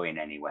not going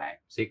anywhere.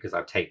 See, because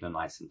I've taped them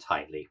nice and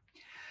tightly.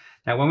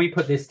 Now, when we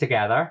put this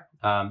together,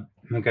 I'm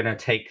going to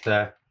take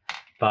the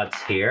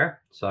buds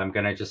here. So I'm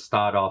going to just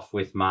start off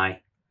with my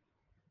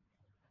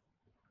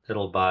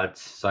little buds.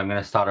 So I'm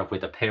going to start off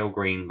with the pale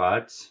green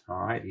buds.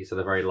 All right, these are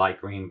the very light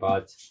green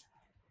buds.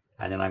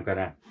 And then I'm going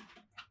to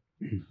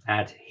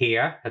add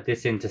here at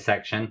this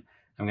intersection,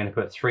 I'm going to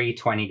put 3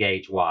 20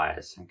 gauge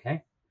wires.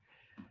 Okay.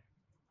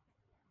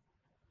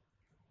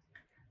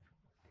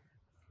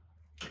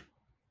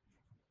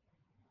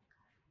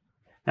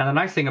 Now, the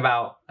nice thing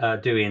about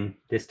doing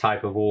this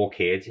type of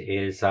orchid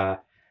is,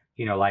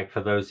 you know, like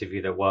for those of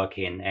you that work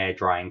in air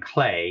drying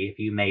clay, if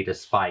you made a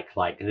spike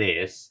like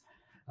this,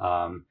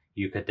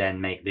 you could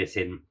then make this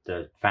in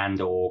the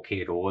Vanda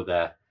orchid or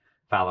the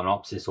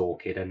Phalaenopsis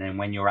orchid. And then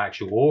when your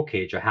actual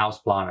orchid, your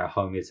houseplant at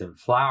home isn't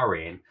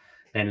flowering,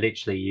 then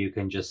literally you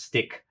can just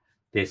stick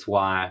this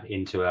wire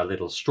into a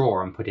little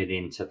straw and put it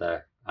into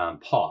the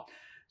pot.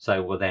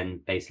 So well,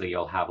 then basically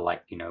you'll have,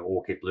 like, you know,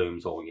 orchid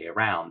blooms all year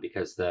round,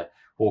 because the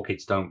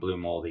orchids don't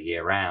bloom all the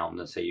year round.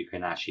 And so you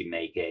can actually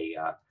make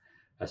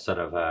a sort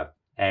of a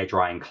air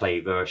drying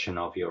clay version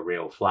of your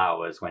real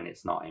flowers when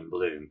it's not in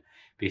bloom.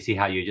 But you see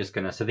how you're just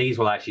gonna, so these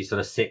will actually sort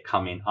of sit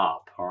coming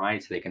up, all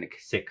right? So they're gonna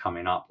sit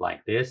coming up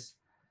like this.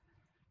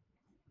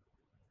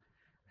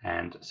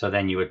 And so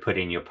then you would put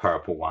in your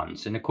purple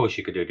ones. And of course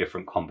you could do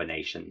different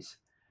combinations.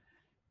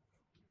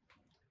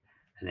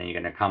 And then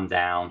you're gonna come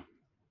down.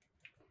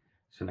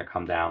 It's going to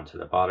come down to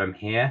the bottom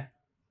here.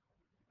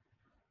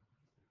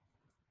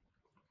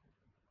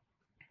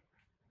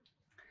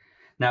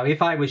 Now,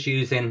 if I was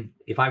using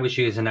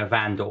a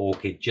Vanda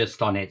orchid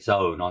just on its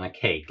own on a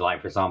cake,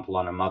 like for example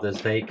on a Mother's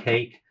Day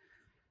cake,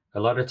 a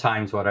lot of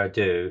times what I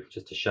do,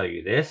 just to show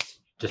you this,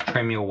 just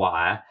trim your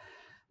wire.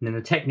 And then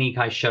the technique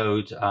I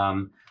showed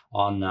on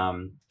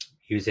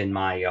using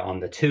my on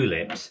the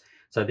tulips.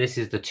 So this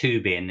is the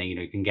tubing. You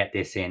know, you can get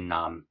this in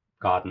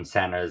garden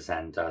centers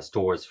and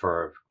stores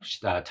for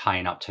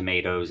tying up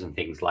tomatoes and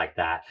things like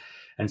that.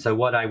 And so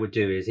what I would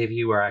do is, if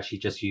you were actually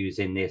just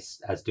using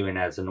this as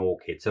an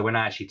orchid, so when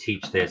I actually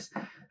teach this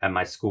at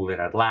my school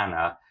in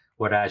Atlanta,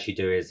 what I actually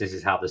do is, this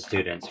is how the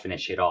students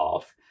finish it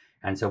off.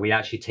 And so we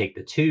actually take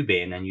the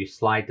tubing and you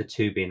slide the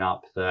tubing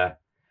up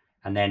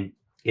and then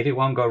if it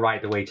won't go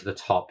right the way to the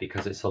top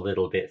because it's a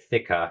little bit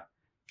thicker,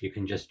 you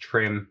can just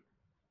trim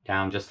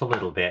down just a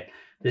little bit.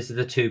 This is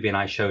the tubing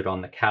I showed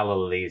on the calla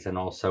lilies and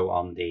also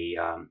on the,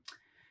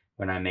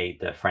 when I made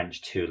the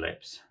French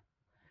tulips.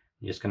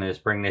 I'm just going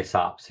to bring this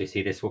up. So you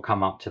see this will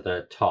come up to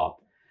the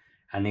top.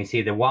 And you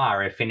see the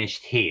wire I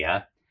finished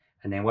here.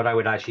 And then what I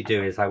would actually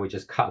do is I would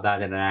just cut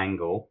that at an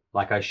angle,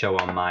 like I show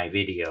on my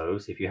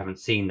videos. If you haven't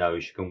seen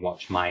those, you can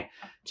watch my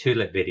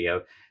tulip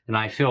video. And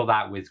I fill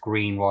that with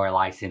green royal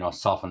icing or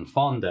softened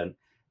fondant,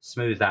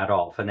 smooth that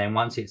off. And then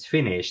once it's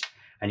finished,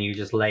 and you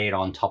just lay it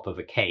on top of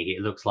a cake,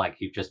 it looks like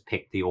you've just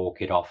picked the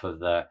orchid off of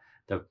the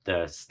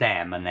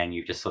stem, and then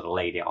you've just sort of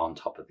laid it on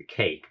top of the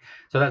cake.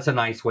 So that's a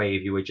nice way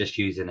if you were just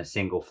using a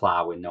single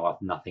flower with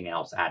nothing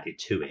else added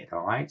to it,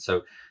 all right?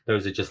 So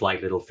those are just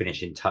like little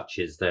finishing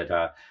touches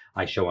that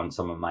I show on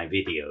some of my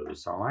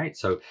videos, all right?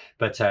 So,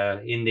 but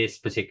in this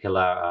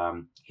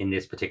particular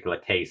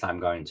case, I'm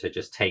going to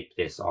just tape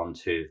this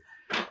onto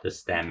the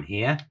stem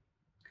here.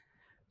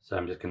 So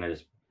I'm just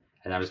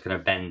going to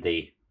bend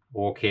the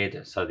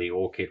orchid, so the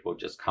orchid will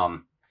just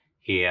come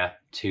here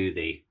to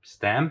the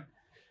stem.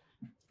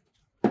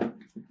 So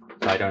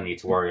I don't need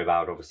to worry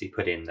about obviously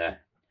putting the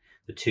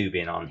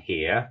tubing on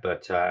here,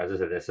 but as I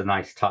said, it's a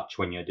nice touch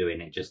when you're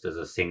doing it just as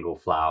a single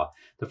flower.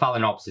 The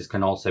Phalaenopsis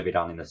can also be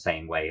done in the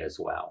same way as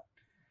well,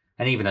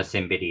 and even a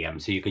Cymbidium,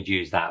 so you could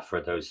use that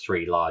for those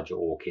 3 larger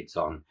orchids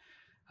on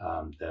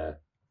the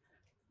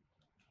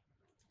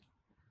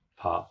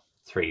part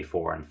 3,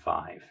 4, and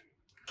 5.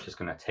 Just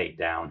going to tape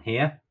down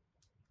here.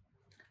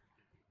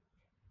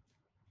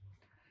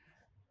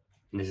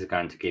 And this is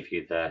going to give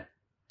you the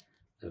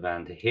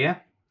Vanda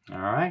here, all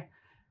right?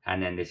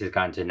 And then this is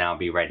going to now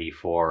be ready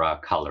for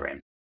coloring.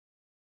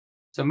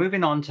 So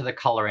moving on to the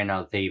coloring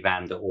of the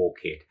Vanda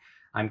orchid,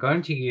 I'm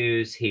going to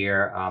use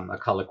here a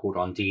color called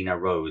Ondina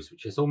Rose,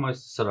 which is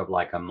almost sort of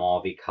like a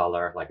mauvey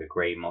color, like a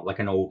gray, like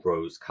an old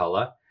rose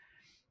color.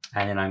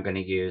 And then I'm going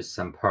to use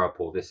some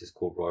purple. This is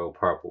called Royal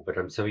Purple,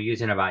 but so we're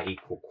using about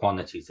equal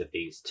quantities of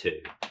these two.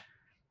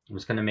 I'm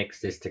just going to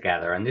mix this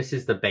together. And this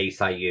is the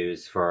base I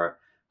use for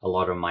a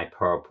lot of my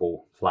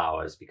purple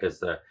flowers, because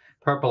the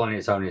purple on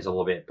its own is a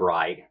little bit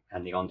bright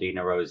and the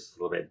Ondina Rose is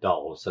a little bit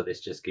dull. So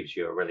this just gives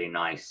you a really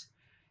nice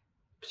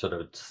sort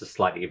of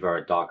slightly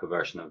very darker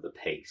version of the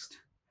paste.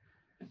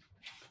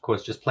 Of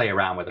course, just play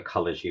around with the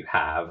colors you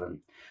have. And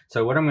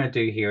so what I'm going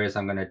to do here is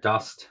I'm going to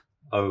dust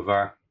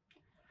over,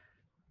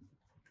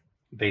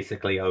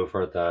 basically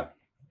over the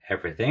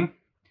everything.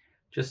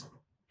 Just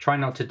try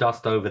not to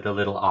dust over the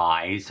little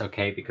eyes,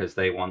 okay, because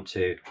they want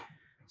to,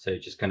 so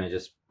just going to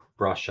just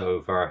brush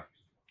over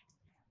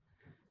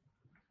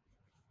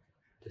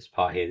the this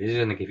part here. This is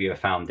going to give you a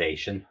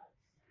foundation.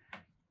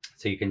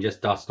 So you can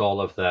just dust all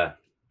of the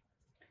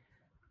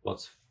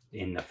what's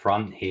in the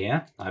front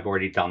here. I've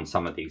already done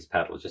some of these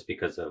petals just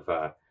because of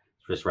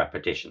just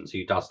repetition. So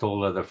you dust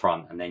all of the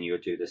front, and then you'll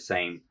do the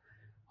same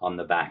on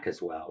the back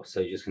as well. So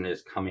you're just going to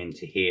just come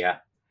into here.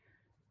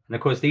 And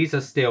of course, these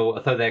are still,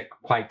 although they're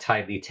quite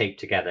tightly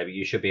taped together, but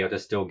you should be able to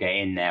still get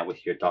in there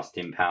with your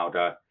dusting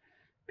powder,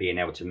 being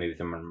able to move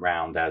them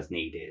around as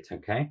needed,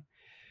 okay?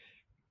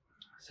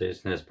 So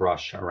just going to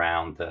brush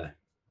around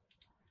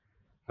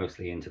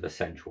mostly into the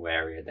central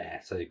area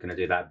there. So you're going to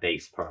do that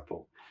base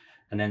purple.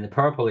 And then the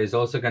purple is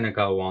also going to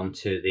go on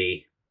to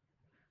the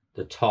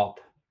top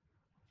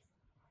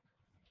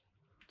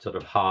sort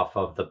of half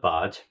of the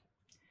bud,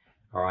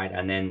 all right?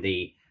 And then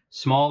the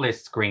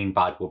smallest green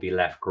bud will be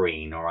left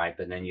green, all right?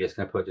 But then you're just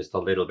going to put just a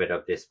little bit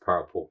of this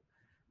purple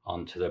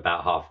onto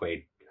about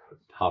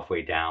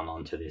halfway down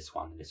onto this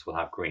one. This will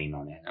have green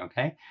on it,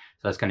 okay?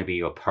 So that's going to be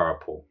your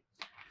purple.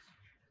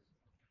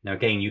 Now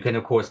again, you can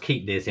of course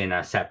keep this in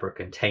a separate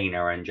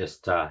container and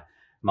just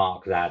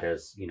mark that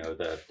as, you know,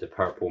 the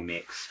purple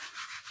mix.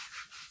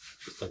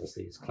 Just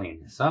obviously just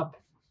clean this up.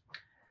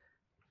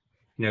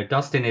 You know,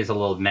 dusting is a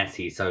little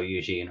messy, so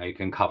usually, you know, you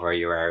can cover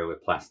your area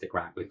with plastic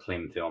wrap with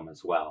cling film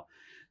as well.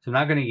 So I'm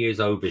now going to use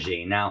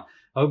aubergine. Now,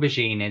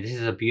 aubergine, this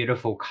is a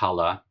beautiful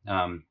color,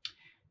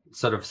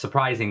 sort of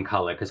surprising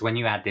color, because when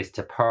you add this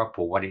to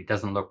purple, it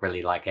doesn't look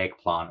really like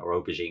eggplant or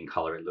aubergine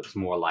color. It looks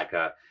more like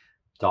a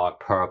dark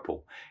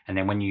purple. And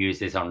then when you use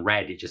this on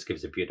red, it just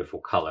gives a beautiful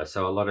color.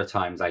 So a lot of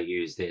times I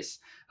use this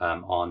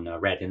on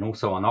red and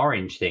also on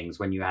orange things.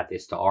 When you add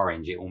this to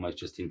orange, it almost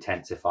just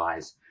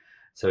intensifies.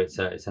 So it's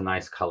a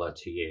nice color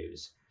to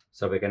use.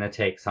 So we're going to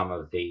take some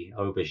of the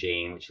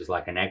aubergine, which is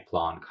like an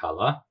eggplant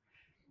color.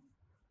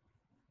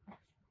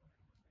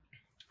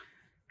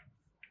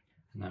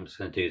 And I'm just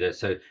going to do this.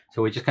 So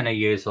we're just going to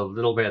use a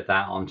little bit of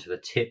that onto the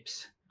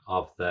tips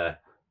of the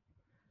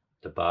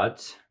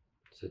buds.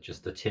 So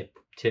just the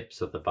tips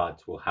of the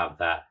buds will have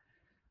that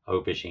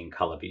aubergine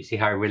color. But you see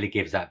how it really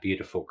gives that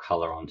beautiful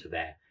color onto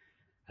there.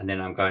 And then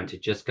I'm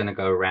just going to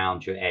go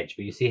around your edge.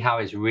 But you see how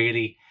it's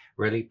really,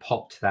 really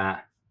popped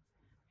that.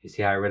 You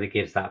see how it really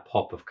gives that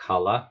pop of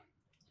color.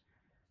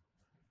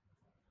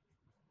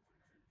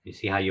 You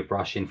see how you're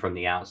brushing from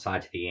the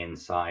outside to the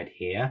inside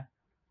here.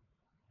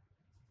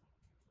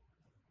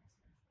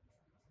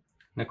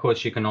 And of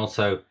course, you can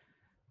also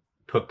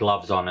put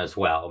gloves on as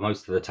well.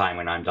 Most of the time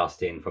when I'm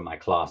dusting for my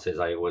classes,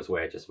 I always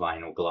wear just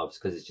vinyl gloves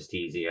because it's just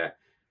easier.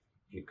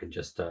 You can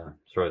just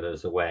throw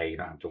those away. You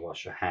don't have to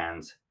wash your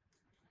hands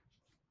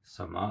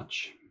so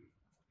much.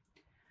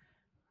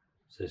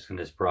 So just going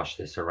to just brush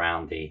this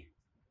around and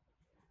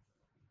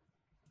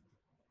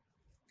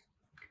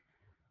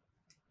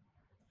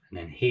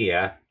then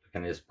here, we're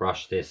going to just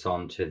brush this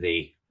onto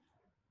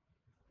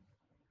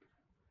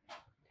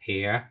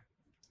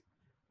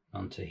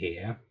onto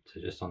here.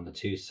 So just on the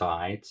two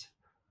sides.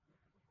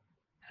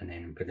 And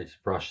then I'm going to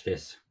just brush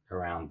this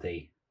around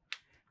the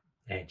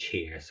edge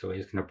here. So we're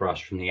just going to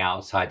brush from the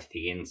outside to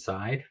the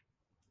inside.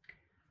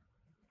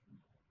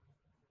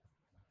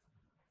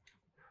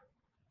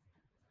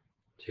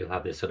 So you'll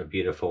have this sort of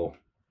beautiful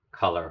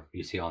color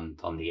you see on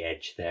the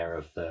edge there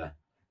of the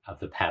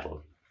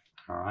petal.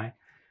 All right.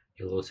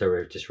 You'll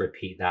also just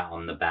repeat that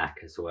on the back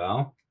as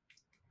well.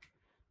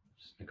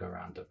 Just going to go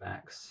around the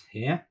backs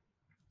here.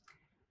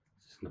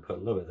 Just going to put a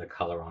little bit of the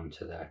color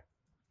onto the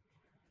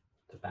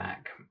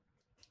back.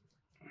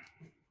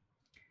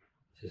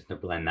 Just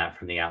going to blend that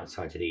from the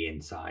outside to the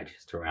inside,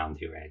 just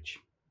around your edge.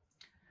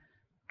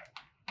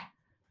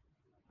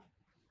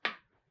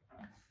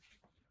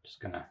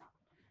 Just going to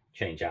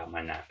change out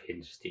my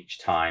napkins just each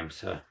time.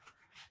 So, and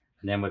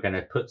then we're going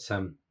to put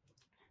some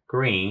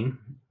green.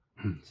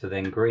 So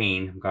then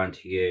green, I'm going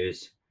to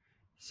use,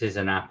 this is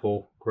an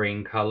apple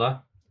green color.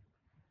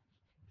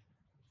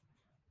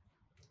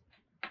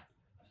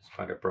 It's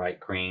quite a bright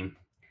green.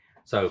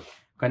 So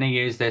I'm going to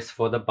use this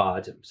for the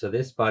bud. So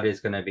this bud is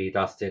going to be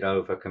dusted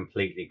over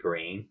completely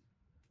green.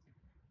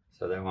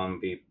 So that one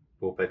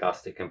will be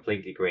dusted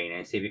completely green.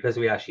 And see, because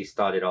we actually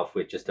started off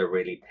with just a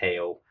really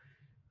pale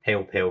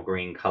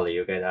green color,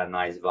 you'll get that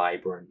nice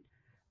vibrant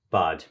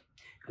bud.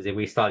 Because if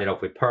we started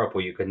off with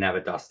purple, you could never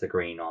dust the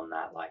green on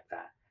that like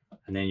that.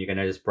 And then you're going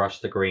to just brush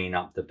the green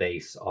up the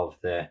base of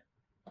the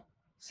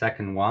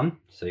second one.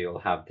 So you'll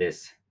have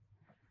this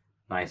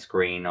nice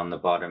green on the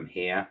bottom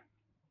here.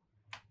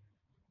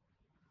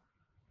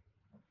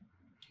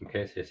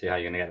 Okay, so you see how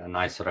you're going to get a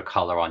nice sort of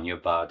color on your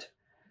bud.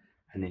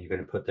 And then you're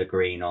going to put the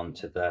green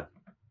onto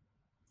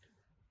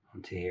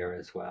here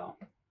as well.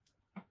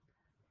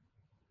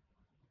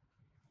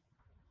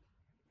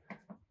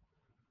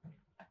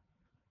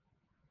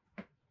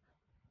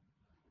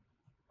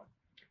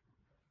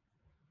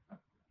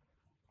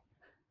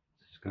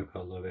 Just going to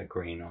put a little bit of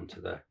green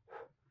onto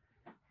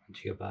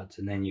your buds,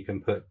 and then you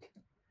can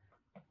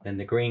then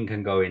the green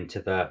can go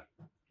into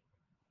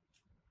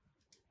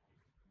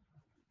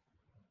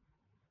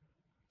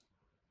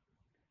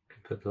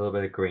put a little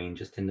bit of green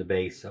just in the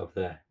base of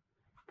the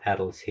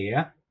petals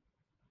here.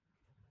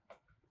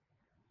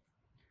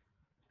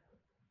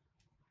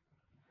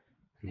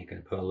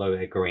 put a little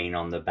bit of green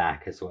on the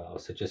back as well.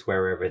 So just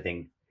where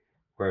everything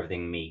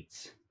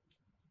meets.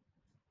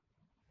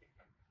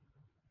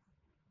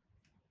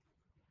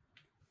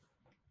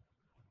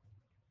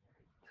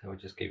 So we'll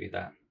just give you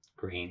that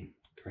green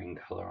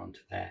color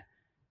onto there.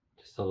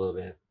 Just a little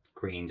bit of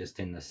green just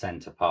in the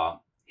center part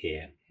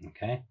here.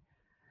 Okay.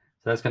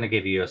 So that's going to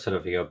give you a sort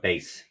of your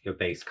base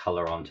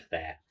color onto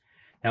there.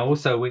 Now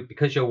also,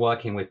 because you're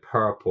working with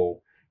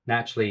purple,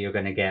 naturally you're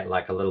going to get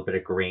like a little bit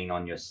of green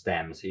on your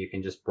stem. So you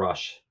can just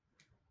brush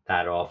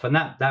that off. And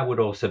that would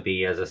also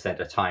be, as I said,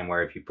 a time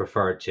where if you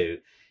preferred to,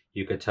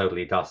 you could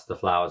totally dust the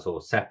flowers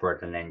all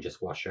separate and then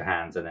just wash your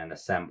hands and then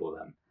assemble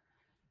them.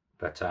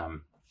 But so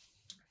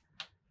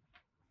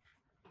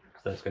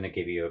that's going to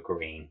give you a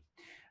green.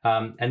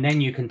 And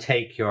then you can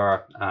take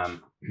your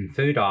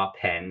food art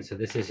pen. So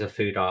this is a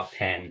food art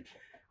pen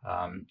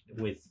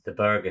with the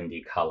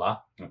burgundy color.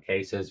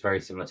 Okay, so it's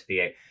very similar to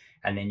the,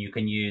 and then you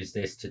can use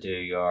this to do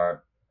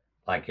your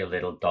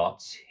little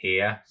dots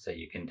here. So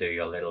you can do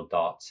your little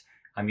dots.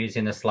 I'm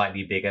using a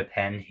slightly bigger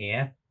pen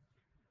here.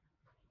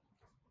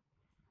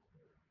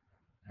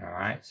 All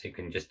right, so you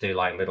can just do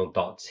like little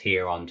dots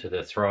here onto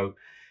the throat,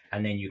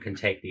 and then you can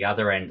take the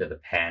other end of the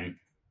pen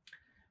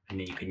and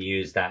then you can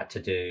use that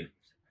to do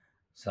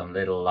some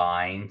little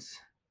lines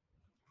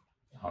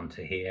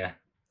onto here.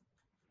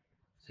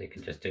 So you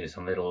can just do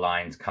some little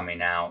lines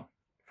coming out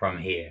from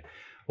here.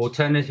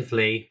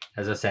 Alternatively,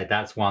 as I said,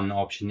 that's one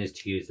option, is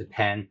to use the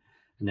pen.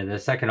 And then the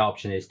second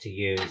option is to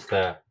use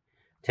the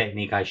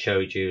technique I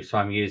showed you. So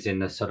I'm using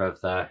the sort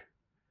of the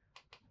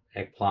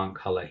eggplant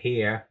color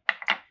here.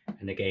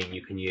 And again,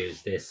 you can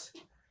use this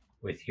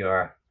with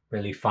your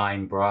really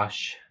fine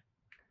brush.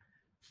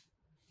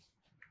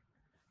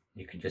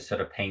 You can just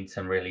sort of paint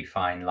some really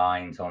fine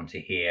lines onto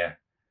here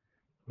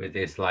with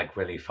this like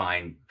really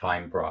fine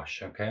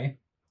brush, okay?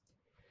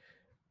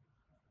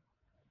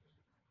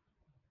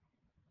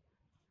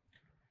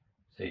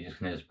 So you're just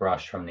going to just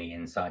brush from the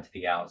inside to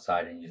the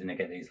outside, and you're going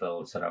to get these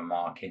little sort of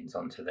markings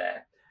onto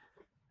there.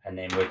 And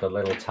then with the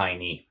little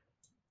tiny,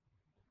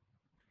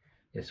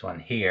 this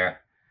one here,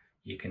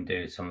 you can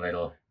do some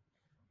little,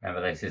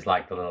 remember this is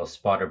like the little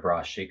spotter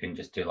brush, you can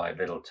just do like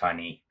little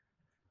tiny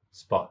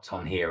spots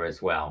on here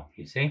as well,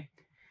 you see?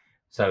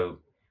 So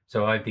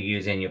either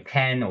using your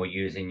pen or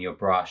using your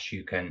brush,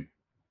 you can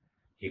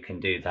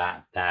do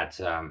that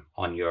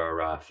on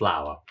your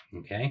flower,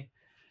 okay?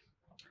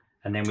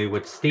 And then we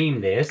would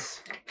steam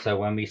this. So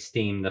when we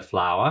steam the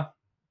flower,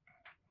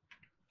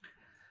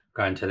 I'm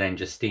going to then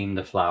just steam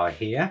the flower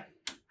here.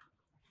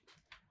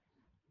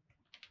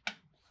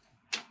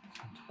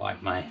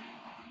 Wipe my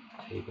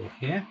table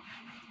here.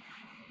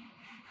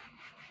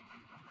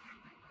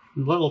 A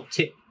little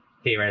tip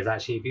here is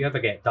actually, if you ever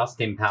get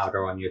dusting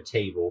powder on your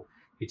table,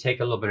 you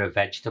take a little bit of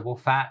vegetable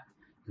fat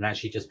and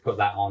actually just put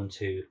that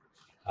onto,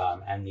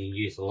 and you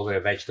use a little bit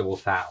of vegetable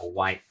fat or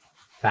white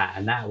fat,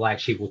 and that will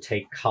actually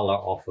take color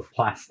off of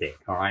plastic.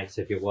 All right,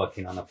 so if you're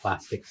working on a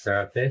plastic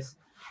surface,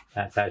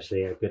 that's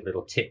actually a good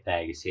little tip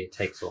there. You see, it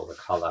takes all the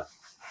color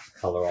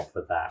off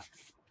of that.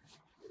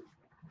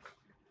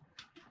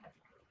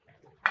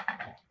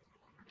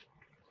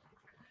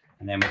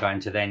 And then we're going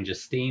to then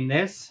just steam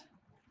this.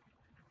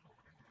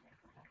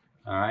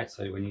 All right,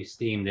 so when you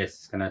steam this,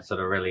 it's going to sort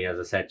of really, as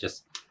I said,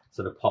 just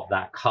sort of pop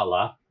that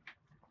color.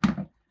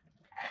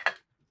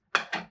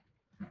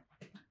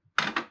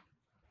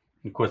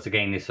 Of course,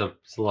 again, it's a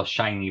little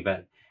shiny,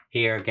 but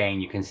here again,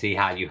 you can see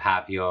how you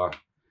have your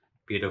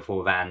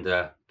beautiful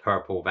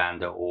purple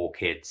Vanda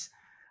orchids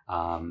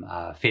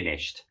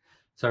finished.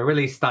 So a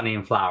really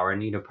stunning flower,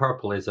 and you know,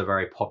 purple is a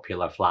very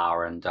popular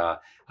flower and a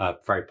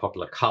very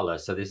popular color.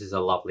 So this is a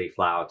lovely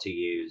flower to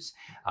use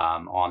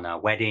on a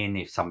wedding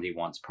if somebody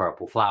wants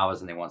purple flowers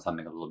and they want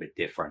something a little bit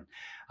different.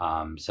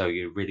 So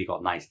you really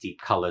got nice deep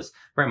colors,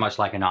 very much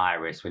like an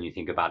iris when you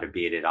think about a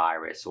bearded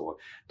iris or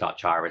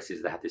Dutch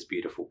irises that have this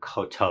beautiful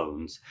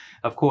tones.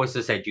 Of course,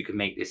 as I said, you can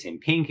make this in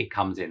pink. It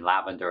comes in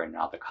lavender and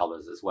other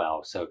colors as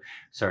well. So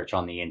search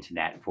on the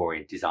internet for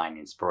a design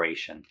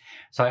inspiration.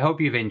 So I hope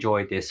you've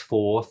enjoyed this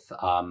fourth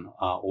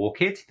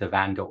orchid, the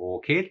Vanda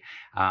orchid.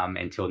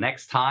 Until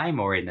next time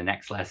or in the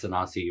next lesson,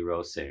 I'll see you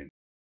real soon.